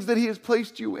very things that He has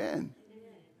placed you in.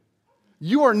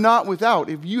 You are not without.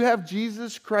 If you have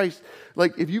Jesus Christ,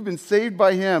 like if you've been saved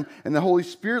by Him and the Holy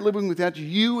Spirit living within you,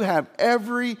 you have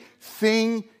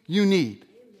everything you need.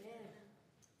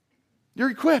 You're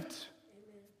equipped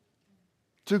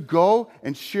to go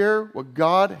and share what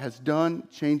God has done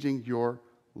changing your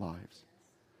lives.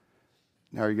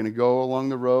 Now, are you going to go along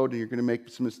the road and you're going to make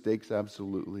some mistakes?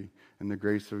 Absolutely. And the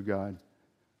grace of God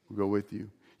will go with you.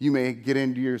 You may get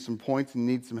into some points and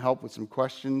need some help with some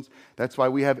questions. That's why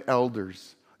we have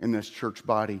elders in this church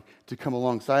body to come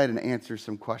alongside and answer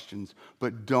some questions.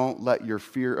 But don't let your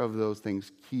fear of those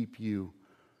things keep you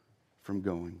from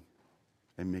going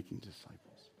and making disciples.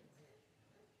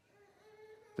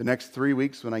 The next 3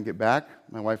 weeks when I get back,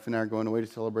 my wife and I are going away to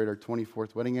celebrate our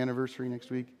 24th wedding anniversary next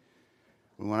week.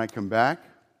 And when I come back,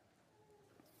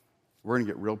 we're going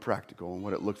to get real practical on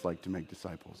what it looks like to make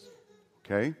disciples.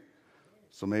 Okay?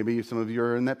 So maybe some of you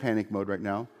are in that panic mode right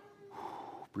now.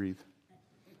 Breathe.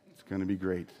 It's going to be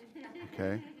great.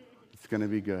 Okay? It's going to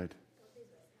be good.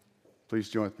 Please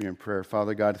join with me in prayer.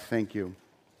 Father God, thank you.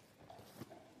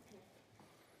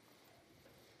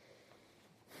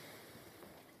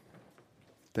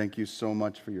 Thank you so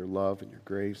much for your love and your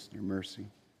grace and your mercy.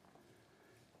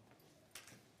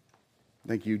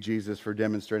 Thank you, Jesus, for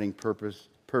demonstrating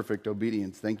perfect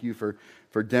obedience. Thank you for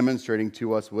demonstrating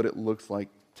to us what it looks like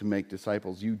to make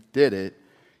disciples. You did it.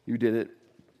 You did it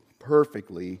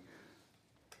perfectly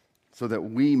so that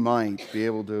we might be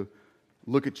able to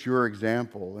look at your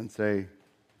example and say,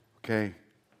 okay,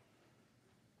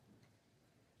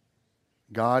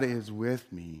 God is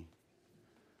with me.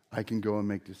 I can go and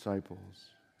make disciples.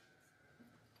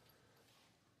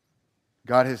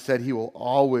 God has said he will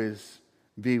always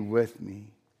be with me.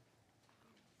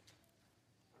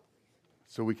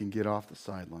 So we can get off the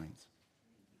sidelines.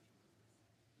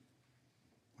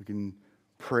 We can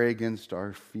pray against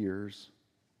our fears.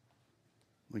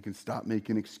 We can stop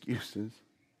making excuses.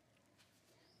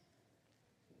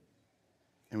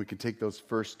 And we can take those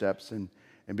first steps and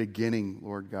beginning,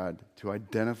 Lord God, to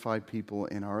identify people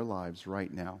in our lives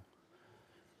right now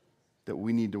that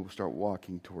we need to start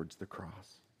walking towards the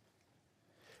cross.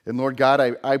 And Lord God,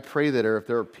 I pray that if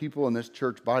there are people in this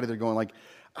church body that are going like,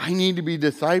 I need to be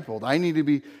discipled. I need to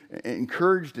be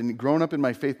encouraged and grown up in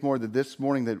my faith more, that this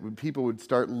morning that people would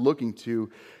start looking to,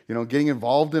 getting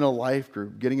involved in a life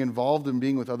group, getting involved in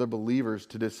being with other believers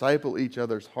to disciple each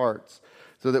other's hearts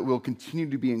so that we'll continue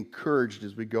to be encouraged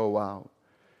as we go out.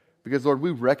 Because, Lord,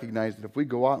 we recognize that if we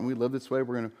go out and we live this way,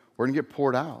 we're going to get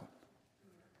poured out.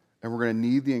 And we're going to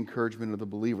need the encouragement of the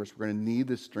believers. We're going to need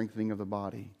the strengthening of the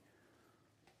body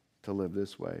to live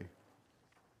this way.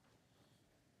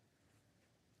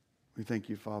 We thank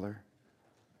you, Father,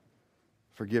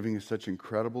 for giving us such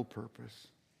incredible purpose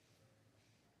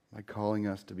by calling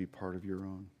us to be part of your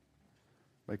own,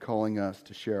 by calling us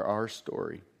to share our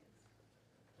story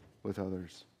with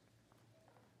others.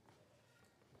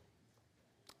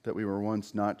 That we were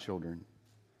once not children,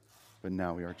 but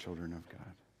now we are children of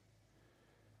God.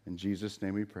 In Jesus'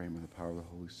 name we pray, with the power of the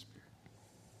Holy Spirit.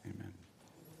 Amen.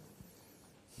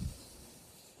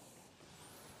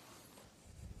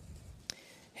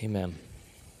 Amen.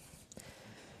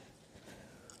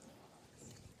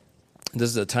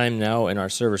 This is a time now in our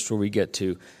service where we get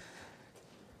to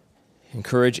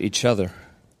encourage each other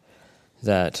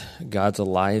that God's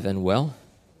alive and well.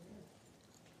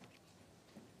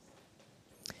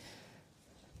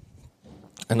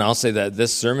 And I'll say that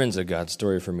this sermon's a God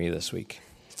story for me this week.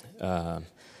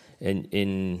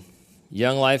 In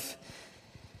Young Life,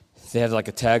 they have like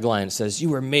a tagline that says, "You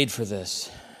were made for this."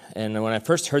 And when I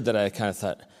first heard that, I kind of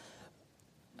thought,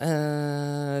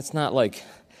 it's not like,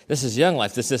 this is Young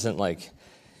Life. This isn't like,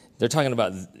 they're talking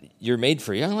about you're made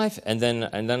for Young Life. And then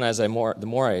as the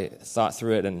more I thought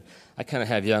through it, and I kind of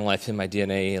have Young Life in my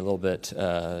DNA a little bit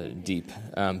deep.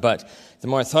 But the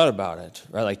more I thought about it,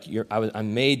 right, like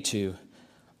I'm made to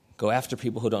go after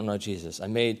people who don't know Jesus.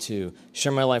 I'm made to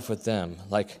share my life with them,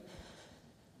 like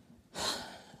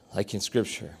in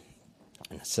Scripture.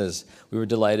 And it says, we were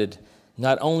delighted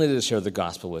not only to share the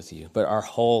gospel with you, but our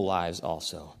whole lives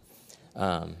also.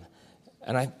 And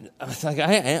I was like,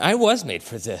 I was made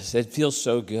for this. It feels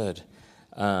so good.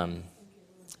 And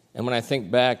when I think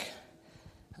back,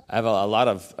 I have a lot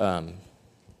of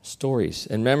stories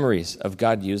and memories of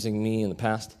God using me in the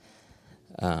past.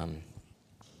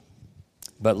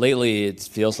 But lately, it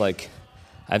feels like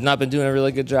I've not been doing a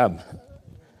really good job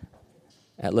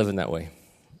at living that way.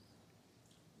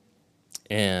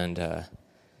 And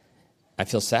I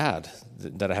feel sad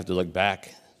that I have to look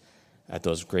back at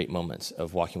those great moments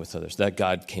of walking with others, that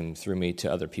God came through me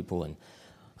to other people, and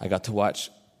I got to watch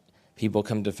people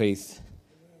come to faith.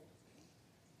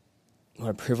 What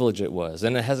a privilege it was.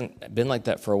 And it hasn't been like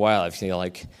that for a while, I feel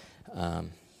like.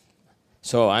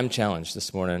 So I'm challenged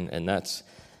this morning, and that's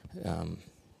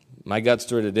my God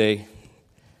story today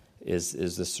is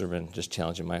this sermon just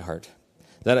challenging my heart.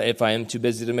 That if I am too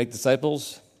busy to make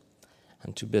disciples,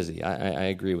 I'm too busy. I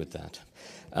agree with that.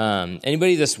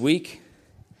 Anybody this week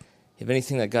have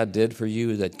anything that God did for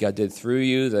you, that God did through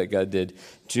you, that God did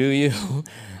to you?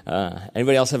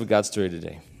 Anybody else have a God story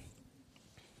today?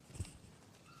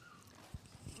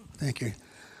 Thank you.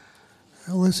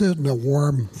 Well, this isn't a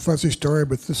warm, fuzzy story,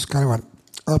 but this is kind of an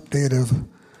update of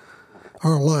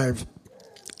our lives.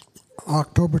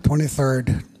 October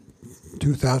 23rd,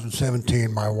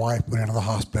 2017, my wife went into the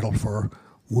hospital for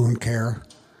wound care.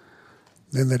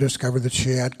 Then they discovered that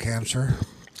she had cancer,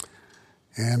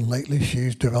 and lately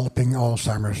she's developing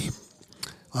Alzheimer's.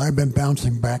 I've been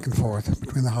bouncing back and forth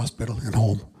between the hospital and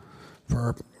home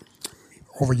for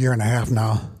over a year and a half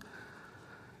now.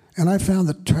 And I found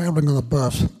that traveling on the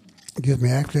bus gives me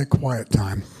actually a quiet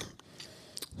time.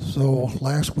 So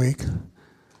last week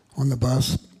on the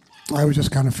bus, I was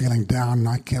just kind of feeling down, and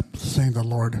I kept saying to the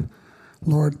Lord,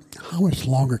 Lord, how much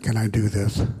longer can I do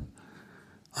this?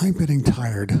 I'm getting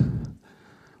tired.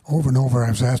 Over and over, I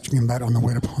was asking him that on the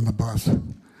way on the bus.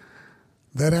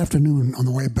 That afternoon, on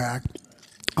the way back,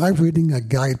 I was reading a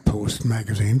Guidepost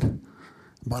magazine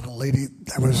about a lady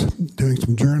that was doing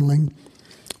some journaling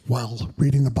while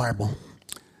reading the Bible.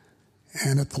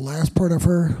 And at the last part of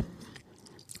her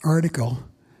article,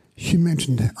 she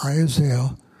mentioned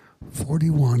Isaiah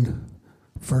 41,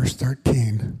 verse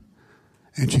 13,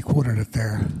 and she quoted it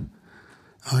there.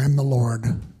 I am the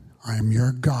Lord, I am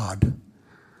your God.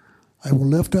 I will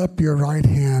lift up your right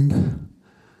hand,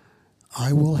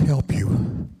 I will help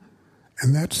you.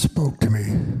 And that spoke to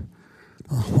me.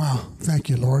 Oh, wow, thank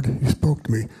you, Lord, you spoke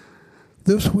to me.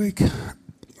 This week,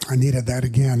 I needed that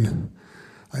again.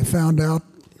 I found out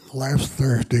last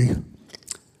Thursday,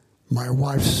 my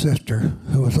wife's sister,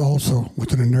 who was also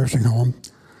within a nursing home,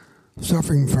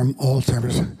 suffering from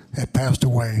Alzheimer's, had passed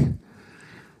away.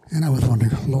 And I was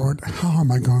wondering, Lord, how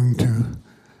am I going to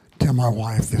tell my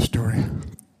wife this story?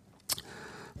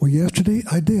 Well, yesterday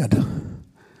I did.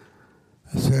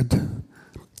 I said,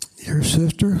 your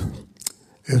sister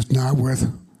is now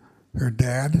with her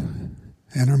dad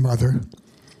and her mother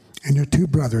and your two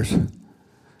brothers.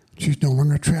 She's no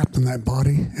longer trapped in that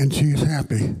body, and she's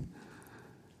happy.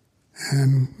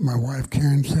 And my wife,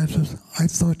 Karen, says, I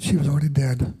thought she was already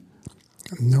dead.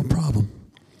 No problem.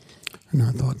 And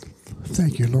I thought,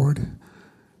 thank you, Lord.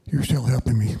 You're still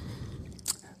helping me.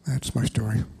 That's my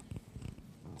story.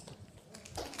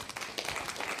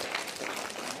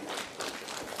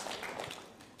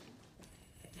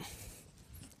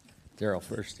 Daryl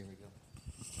first. Here we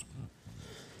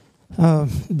go.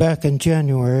 Back in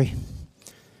January,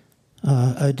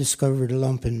 I discovered a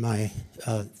lump in my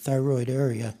thyroid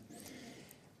area,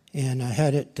 and I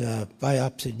had it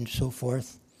biopsied and so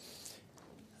forth.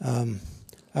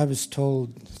 I was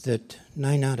told that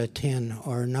 9 out of 10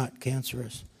 are not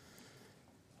cancerous.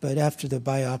 But after the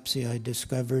biopsy, I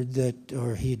discovered that,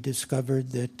 or he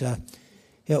discovered that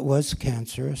it was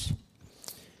cancerous,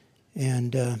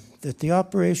 and that the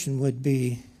operation would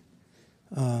be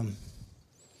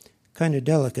kind of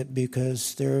delicate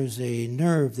because there's a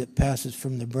nerve that passes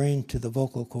from the brain to the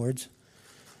vocal cords,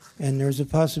 and there's a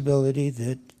possibility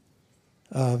that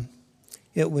the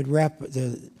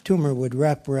tumor would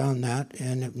wrap around that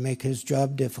and it make his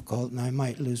job difficult, and I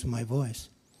might lose my voice.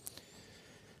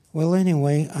 Well,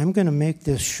 anyway, I'm going to make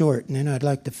this short, and then I'd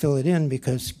like to fill it in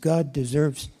because God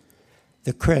deserves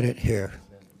the credit here.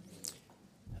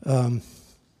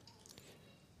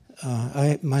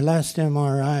 My last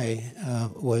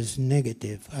MRI was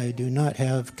negative. I do not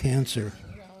have cancer.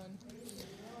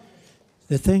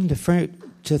 The thing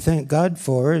to thank God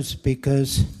for is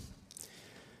because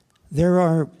there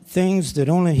are things that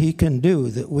only He can do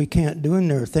that we can't do,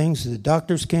 and there are things that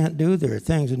doctors can't do. There are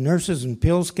things that nurses and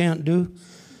pills can't do.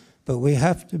 But we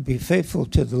have to be faithful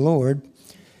to the Lord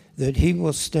that He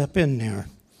will step in there.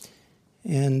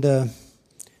 And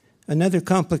another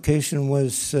complication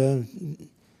was there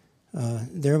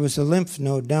was a lymph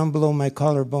node down below my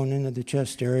collarbone into the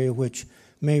chest area, which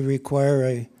may require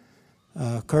a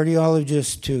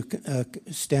cardiologist to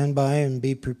stand by and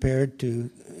be prepared to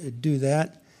do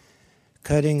that,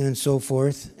 cutting and so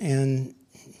forth. And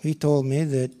he told me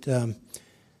that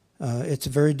it's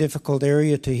a very difficult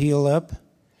area to heal up.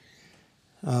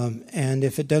 And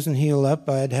if it doesn't heal up,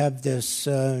 I'd have this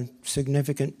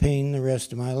significant pain the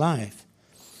rest of my life.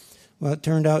 Well, it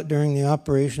turned out during the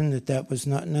operation that was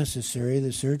not necessary.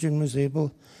 The surgeon was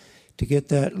able to get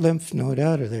that lymph node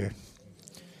out of there.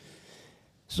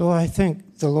 So I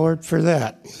thank the Lord for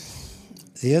that.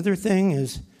 The other thing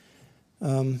is,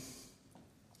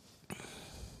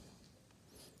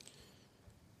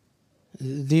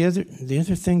 the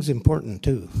other thing's important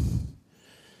too.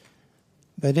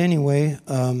 But anyway,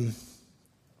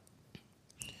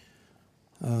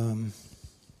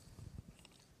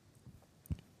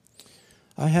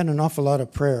 I had an awful lot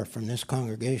of prayer from this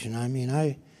congregation. I mean,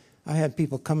 I had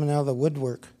people coming out of the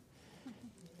woodwork,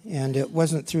 and it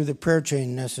wasn't through the prayer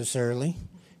chain necessarily.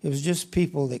 It was just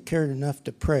people that cared enough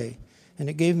to pray, and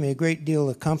it gave me a great deal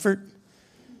of comfort,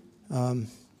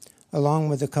 along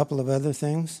with a couple of other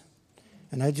things.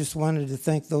 And I just wanted to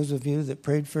thank those of you that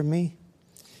prayed for me.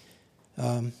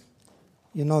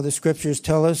 You know, the scriptures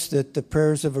tell us that the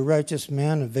prayers of a righteous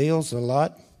man avails a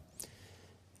lot.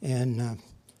 And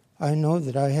I know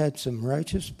that I had some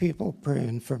righteous people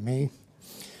praying for me.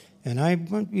 And I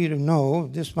want you to know,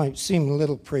 this might seem a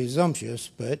little presumptuous,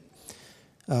 but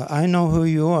I know who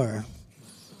you are.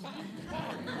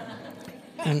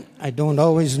 And I don't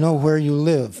always know where you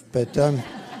live, but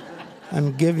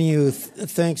I'm giving you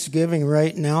thanksgiving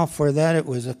right now for that. It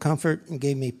was a comfort and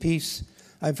gave me peace.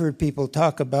 I've heard people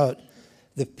talk about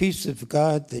the peace of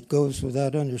God that goes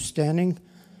without understanding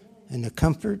and the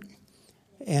comfort.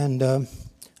 And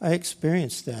I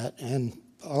experienced that. And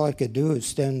all I could do is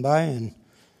stand by and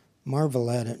marvel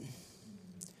at it.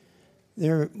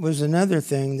 There was another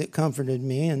thing that comforted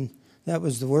me, and that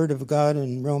was the word of God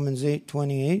in Romans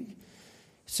 8:28. It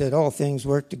said, all things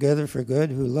work together for good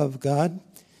who love God.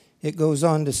 It goes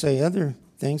on to say other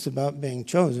things about being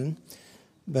chosen.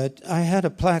 But I had a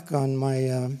plaque on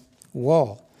my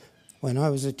wall when I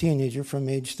was a teenager from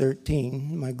age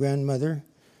 13. My grandmother,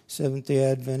 Seventh-day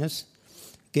Adventist,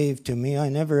 gave to me. I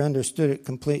never understood it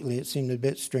completely. It seemed a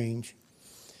bit strange.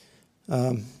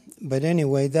 But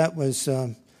anyway, that was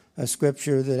a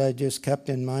scripture that I just kept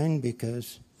in mind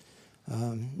because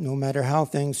no matter how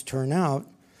things turn out,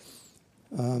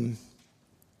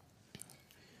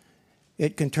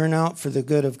 it can turn out for the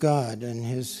good of God and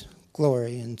His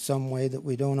glory in some way that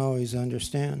we don't always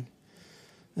understand.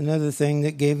 Another thing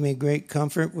that gave me great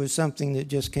comfort was something that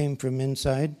just came from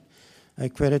inside. I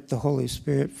credit the Holy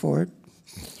Spirit for it.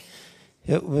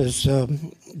 It was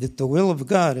that the will of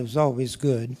God is always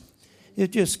good.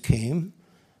 It just came.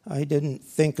 I didn't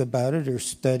think about it or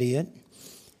study it,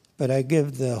 but I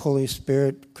give the Holy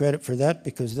Spirit credit for that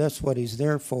because that's what He's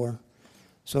there for.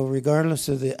 So regardless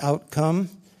of the outcome,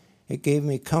 it gave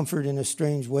me comfort in a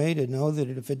strange way to know that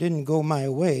if it didn't go my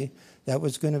way, that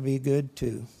was going to be good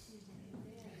too.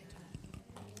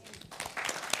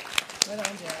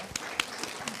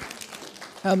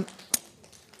 I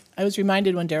was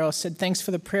reminded when Daryl said thanks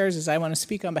for the prayers as I want to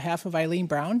speak on behalf of Eileen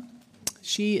Brown.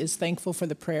 She is thankful for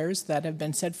the prayers that have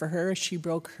been said for her. She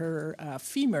broke her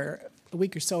femur a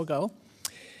week or so ago.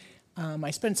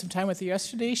 I spent some time with her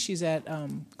yesterday. She's at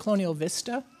Colonial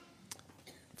Vista.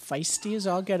 Feisty as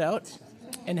all get out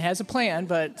and has a plan,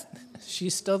 but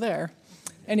she's still there.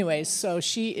 Anyways, so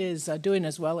she is doing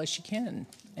as well as she can,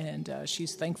 and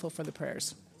she's thankful for the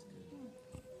prayers.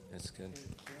 That's good.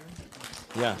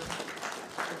 Yeah.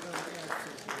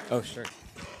 Oh, sure.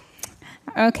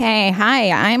 Okay, hi,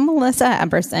 I'm Melissa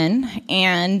Epperson,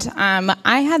 and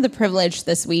I had the privilege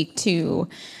this week to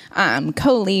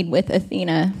co-lead with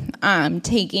Athena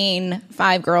taking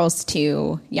 5 girls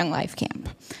to Young Life Camp.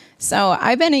 So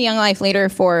I've been a Young Life leader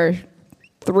for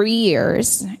 3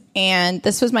 years, and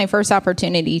this was my first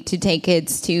opportunity to take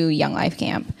kids to Young Life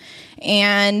Camp.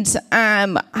 And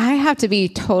I have to be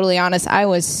totally honest, I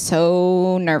was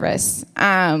so nervous.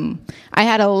 I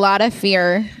had a lot of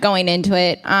fear going into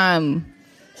it,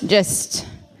 just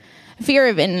fear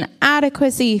of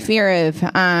inadequacy, fear of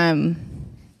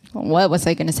what was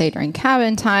I going to say during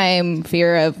cabin time,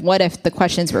 fear of what if the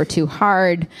questions were too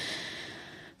hard.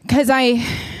 Because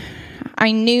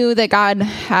I knew that God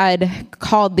had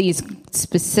called these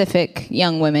specific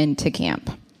young women to camp.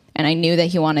 And I knew that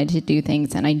He wanted to do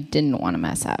things, and I didn't want to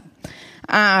mess up.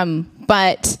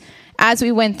 But as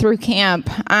we went through camp,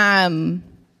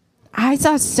 I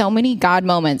saw so many God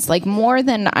moments, like more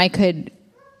than I could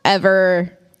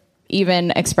ever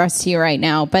even express to you right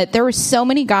now. But there were so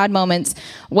many God moments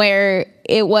where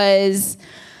it was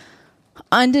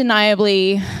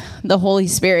undeniably the Holy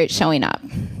Spirit showing up.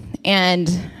 And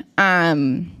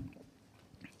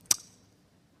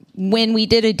when we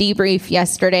did a debrief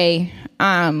yesterday,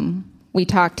 we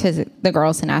talked to the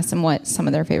girls and asked them what some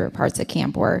of their favorite parts of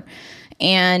camp were.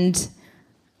 And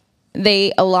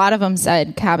a lot of them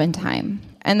said cabin time.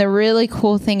 And the really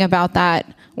cool thing about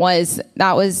that was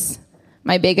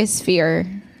my biggest fear,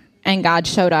 and God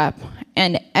showed up.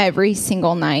 And every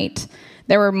single night,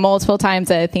 there were multiple times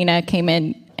that Athena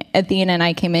and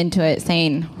I came into it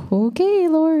saying, okay,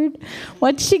 Lord,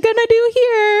 what's she going to do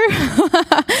here?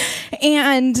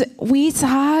 And we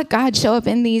saw God show up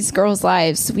in these girls'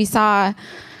 lives. We saw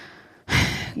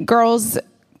girls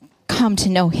come to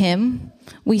know Him.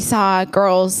 We saw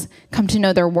girls come to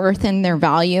know their worth and their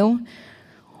value.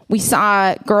 We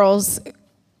saw girls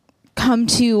come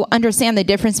to understand the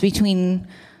difference between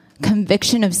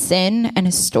conviction of sin and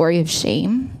a story of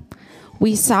shame.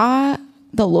 We saw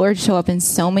the Lord show up in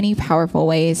so many powerful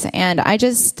ways. And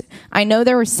I know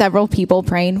there were several people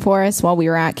praying for us while we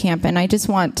were at camp, and I just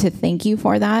want to thank you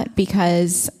for that,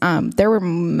 because there were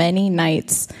many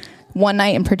nights, one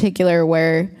night in particular,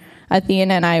 where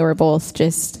Athena and I were both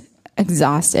just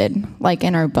exhausted, like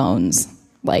in our bones,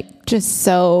 like just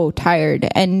so tired.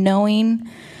 And knowing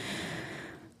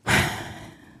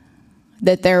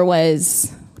that there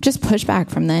was just pushback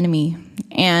from the enemy.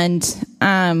 And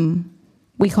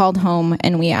we called home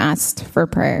and we asked for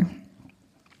prayer.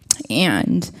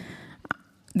 And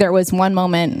there was one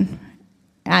moment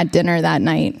at dinner that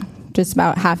night, just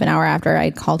about half an hour after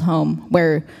I'd called home,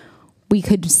 where we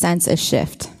could sense a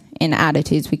shift in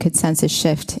attitudes. We could sense a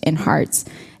shift in hearts.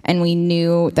 And we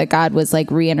knew that God was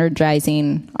like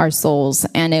re-energizing our souls.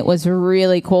 And it was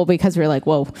really cool because we were like,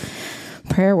 whoa,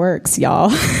 prayer works,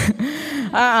 y'all.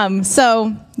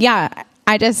 So yeah,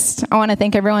 I want to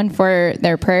thank everyone for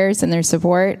their prayers and their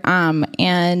support.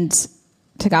 And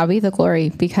to God be the glory,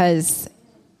 because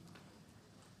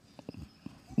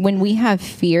when we have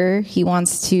fear, He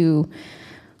wants to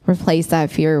replace that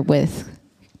fear with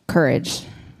courage,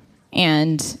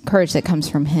 and courage that comes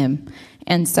from him.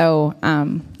 And so,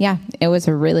 it was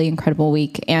a really incredible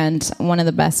week. And one of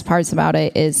the best parts about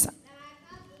it is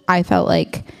I felt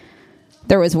like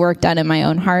there was work done in my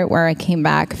own heart, where I came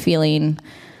back feeling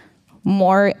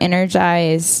more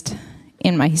energized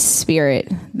in my spirit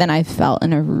than I felt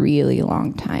in a really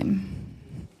long time.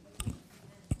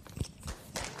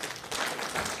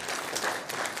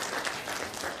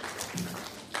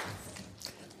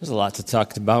 There's a lot to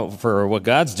talk about for what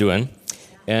God's doing,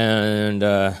 and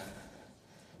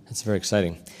it's very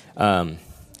exciting. Dina,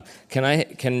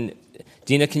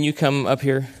 can you come up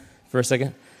here for a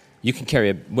second? You can carry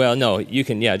it. Well, no, you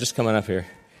can. Yeah, just come on up here.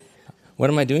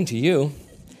 What am I doing to you?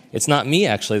 It's not me,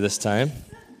 actually, this time.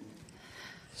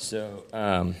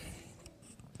 So,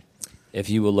 if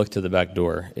you will look to the back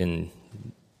door in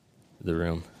the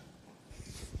room.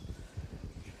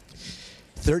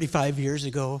 35 years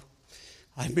ago,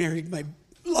 I married my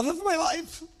love of my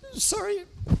life. Sorry.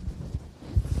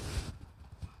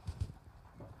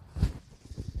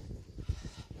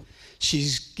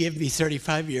 She's given me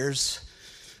 35 years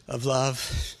of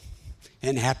love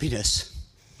and happiness.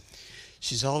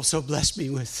 She's also blessed me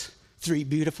with 3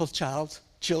 beautiful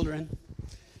children,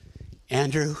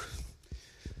 Andrew,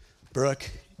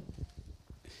 Brooke,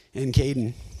 and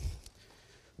Caden,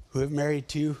 who have married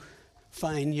 2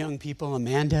 fine young people,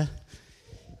 Amanda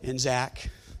and Zach,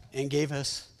 and gave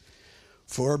us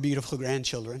 4 beautiful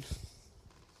grandchildren.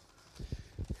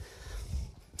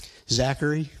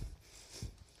 Zachary,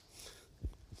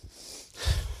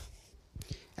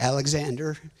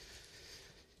 Alexander,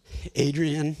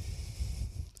 Adrian,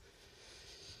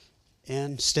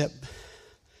 and stepchild,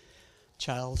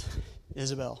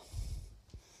 Isabel.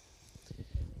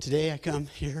 Today I come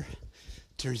here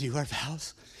to renew our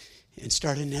vows and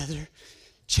start another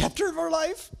chapter of our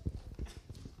life.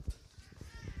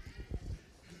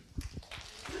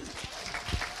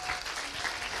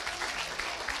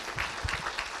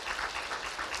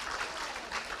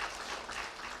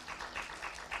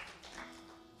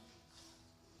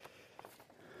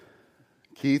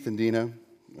 Keith and Dina,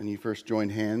 when you first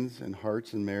joined hands and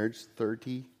hearts in marriage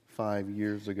 35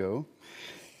 years ago,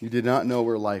 you did not know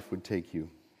where life would take you.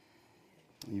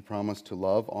 You promised to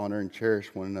love, honor, and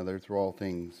cherish one another through all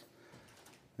things.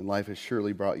 And life has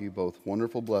surely brought you both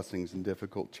wonderful blessings and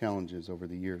difficult challenges over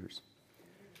the years.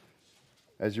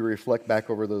 As you reflect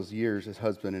back over those years as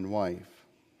husband and wife,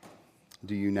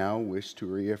 do you now wish to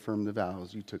reaffirm the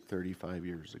vows you took 35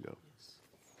 years ago?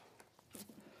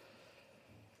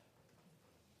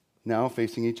 Now,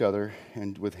 facing each other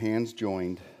and with hands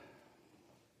joined,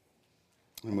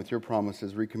 and with your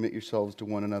promises, recommit yourselves to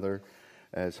one another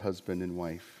as husband and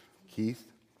wife. Keith,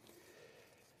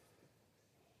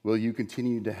 will you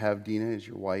continue to have Dina as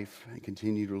your wife and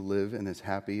continue to live in this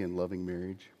happy and loving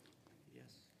marriage? Yes.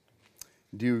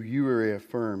 Do you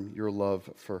reaffirm your love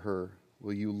for her?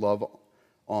 Will you love,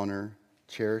 honor,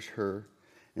 cherish her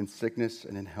in sickness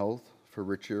and in health, for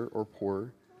richer or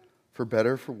poorer, for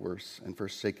better, for worse, and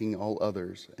forsaking all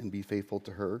others, and be faithful to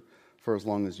her for as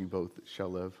long as you both shall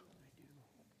live?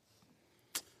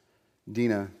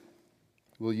 Dina,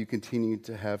 will you continue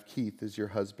to have Keith as your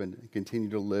husband and continue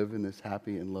to live in this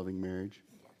happy and loving marriage?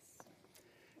 Yes.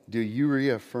 Do you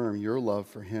reaffirm your love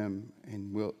for him,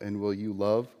 and will you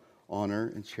love,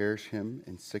 honor, and cherish him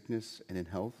in sickness and in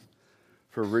health,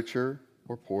 for richer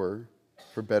or poorer,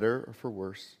 for better or for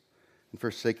worse, and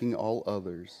forsaking all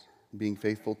others, being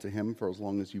faithful to him for as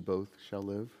long as you both shall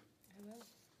live? I will.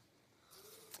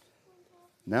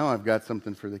 Now I've got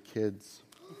something for the kids.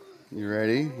 You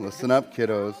ready? Listen up,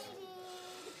 kiddos.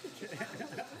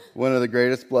 One of the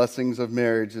greatest blessings of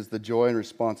marriage is the joy and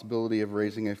responsibility of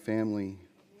raising a family.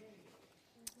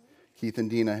 Keith and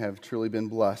Dina have truly been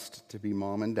blessed to be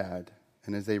mom and dad,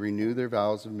 and as they renew their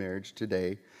vows of marriage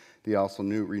today, they also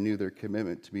renew their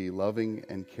commitment to be loving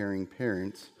and caring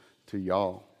parents to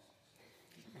y'all.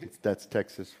 That's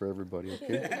Texas for everybody,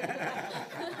 okay?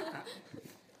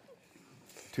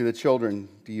 To the children,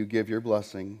 do you give your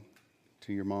blessing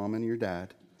to your mom and your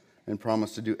dad and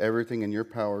promise to do everything in your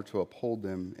power to uphold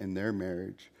them in their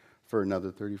marriage for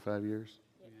another 35 years?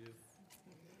 Yes.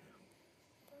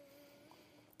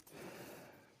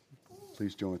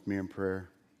 Please join with me in prayer.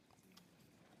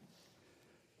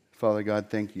 Father God,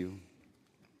 thank you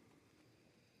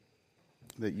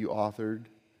that you authored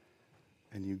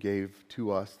and you gave to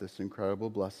us this incredible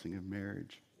blessing of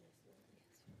marriage.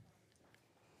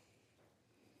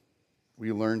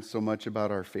 We learned so much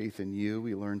about our faith in you.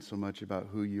 We learned so much about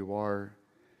who you are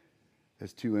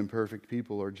as 2 imperfect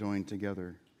people are joined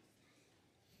together.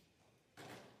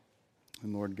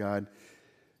 And Lord God,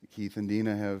 Keith and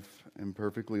Dina have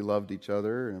imperfectly loved each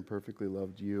other and imperfectly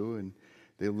loved you, and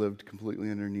they lived completely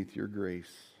underneath your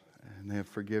grace. And they have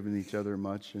forgiven each other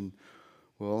much, and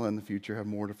will in the future have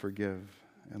more to forgive.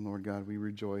 And Lord God, we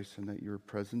rejoice in that your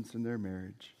presence in their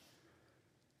marriage,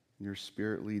 your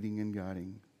Spirit leading and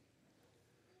guiding,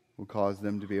 will cause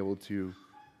them to be able to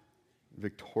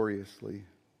victoriously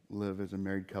live as a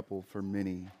married couple for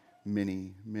many,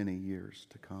 many, many years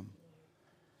to come.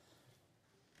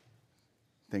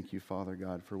 Thank you, Father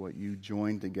God, for what you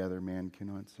joined together, man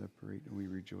cannot separate, and we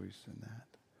rejoice in that.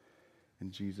 In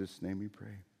Jesus' name we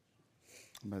pray.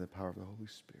 And by the power of the Holy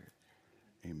Spirit.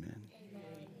 Amen.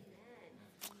 Amen.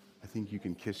 I think you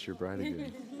can kiss your bride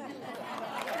again.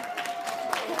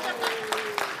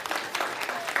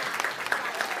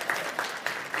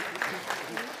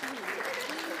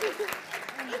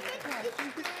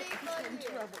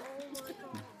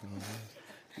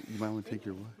 You might want to take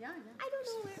your what? Yeah, I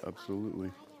don't know.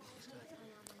 Absolutely.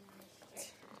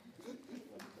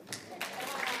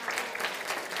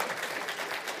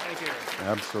 Thank you.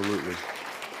 Absolutely.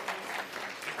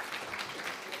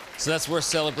 So that's worth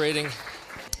celebrating,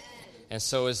 and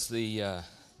so is the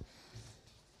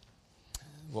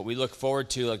what we look forward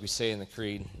to, like we say in the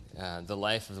Creed, the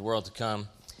life of the world to come,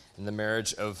 and the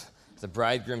marriage of the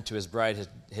bridegroom to his bride,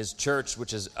 his church,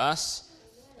 which is us.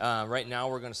 Right now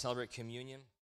we're going to celebrate communion.